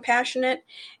self-compassionate,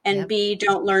 and B,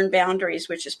 don't learn boundaries,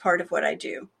 which is part of what I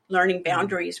do, learning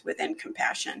boundaries within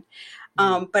compassion.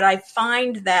 But I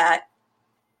find that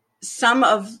some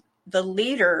of the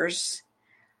leaders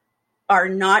are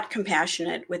not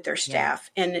compassionate with their staff.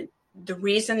 And the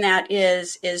reason that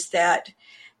is that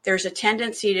there's a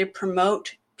tendency to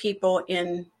promote people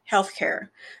in healthcare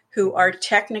who are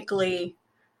technically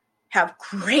have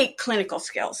great clinical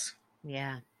skills.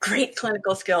 Yeah. Great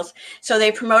clinical skills. So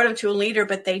they promote them to a leader,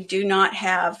 but they do not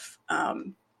have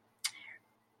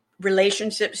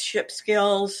relationship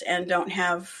skills and don't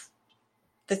have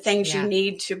the things you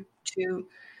need to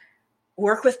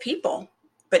work with people.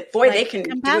 But boy, they can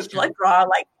do a blood draw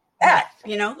like that,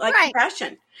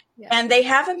 compassion. Yeah. And they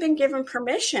haven't been given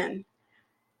permission.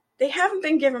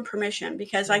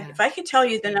 Because if I could tell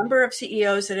you the number of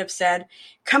CEOs that have said,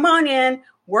 come on in,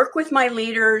 work with my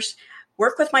leaders,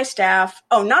 work with my staff.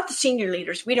 Oh, not the senior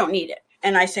leaders. We don't need it.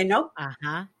 And I say, nope.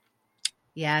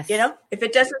 Yes. If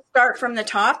it doesn't start from the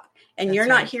top and you're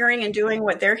not hearing and doing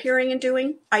what they're hearing and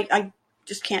doing, I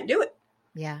just can't do it.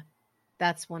 Yeah.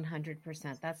 That's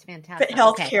 100%. That's fantastic. But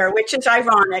healthcare, which is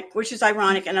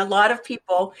ironic. And a lot of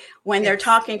people, when they're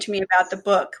talking to me about the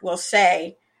book, will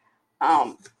say,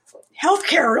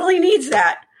 healthcare really needs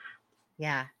that.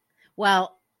 Yeah.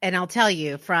 Well, and I'll tell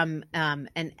you from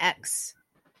an ex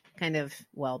kind of,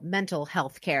 mental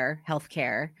healthcare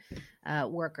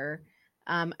worker,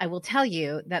 I will tell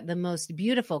you that the most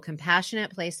beautiful,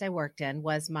 compassionate place I worked in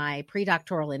was my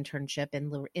pre-doctoral internship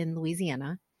in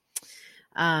Louisiana.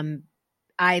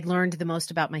 I learned the most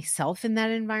about myself in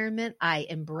that environment. I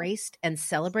embraced and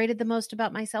celebrated the most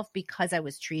about myself because I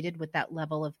was treated with that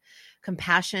level of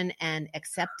compassion and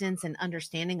acceptance and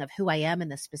understanding of who I am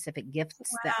and the specific gifts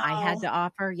that I had to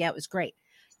offer. Yeah, it was great.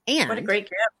 And what a great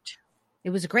gift.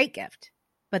 It was a great gift.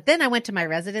 But then I went to my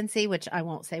residency, which I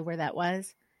won't say where that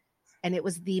was. And it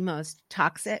was the most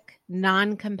toxic,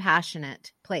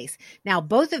 non-compassionate place. Now,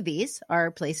 both of these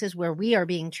are places where we are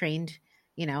being trained,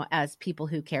 as people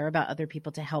who care about other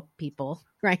people, to help people,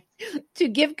 right? To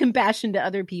give compassion to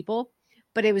other people.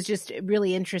 But it was just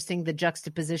really interesting, the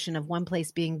juxtaposition of one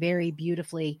place being very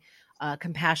beautifully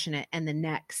compassionate and the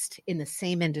next in the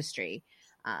same industry,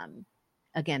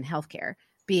 again, healthcare,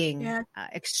 being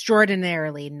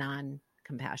extraordinarily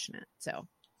non-compassionate. So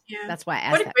that's why I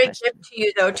asked that question. What a great gift to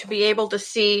you, though, to be able to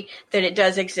see that it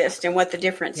does exist and what the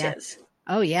difference is.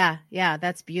 Oh, yeah. Yeah,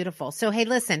 that's beautiful. So, hey,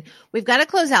 listen, we've got to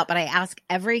close out, but I ask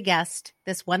every guest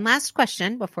this one last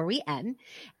question before we end.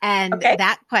 And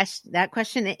that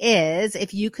question is,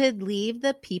 if you could leave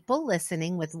the people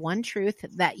listening with one truth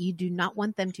that you do not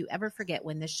want them to ever forget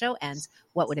when this show ends,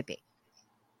 what would it be?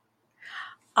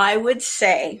 I would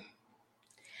say,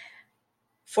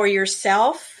 for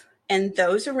yourself and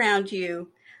those around you,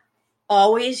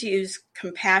 always use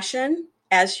compassion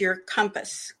as your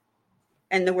compass.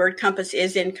 And the word compass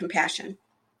is in compassion.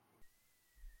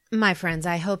 My friends,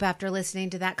 I hope after listening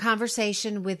to that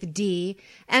conversation with Dee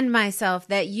and myself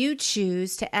that you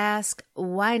choose to ask,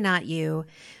 why not you?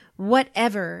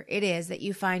 Whatever it is that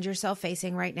you find yourself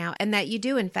facing right now, and that you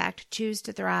do, in fact, choose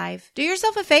to thrive. Do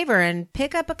yourself a favor and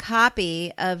pick up a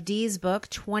copy of Dee's book,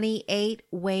 28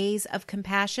 Ways of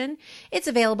Compassion. It's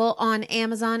available on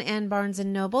Amazon and Barnes &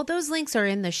 Noble. Those links are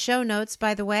in the show notes,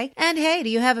 by the way. And hey, do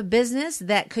you have a business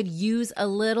that could use a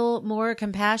little more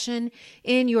compassion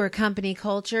in your company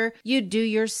culture? You do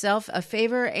yourself a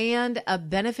favor and a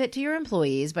benefit to your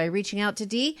employees by reaching out to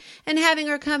Dee and having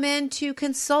her come in to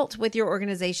consult with your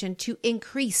organization to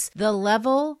increase the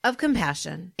level of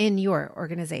compassion in your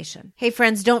organization. Hey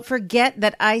friends, don't forget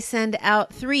that I send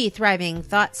out 3 Thriving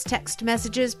Thoughts text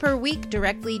messages per week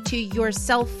directly to your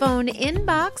cell phone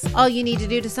inbox. All you need to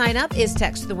do to sign up is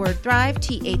text the word THRIVE,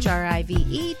 THRIVE,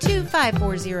 to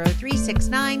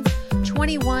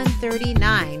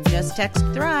 540-369-2139. Just text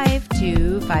THRIVE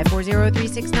to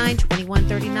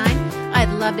 540-369-2139.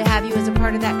 I'd love to have you as a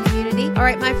part of that community. All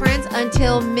right, my friends,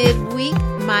 until midweek,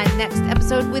 my next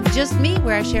episode with just me,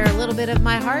 where I share a little bit of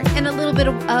my heart and a little bit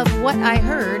of what I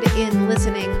heard in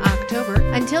listening October.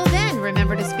 Until then,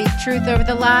 remember to speak truth over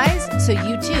the lies so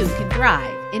you too can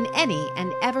thrive in any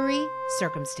and every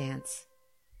circumstance.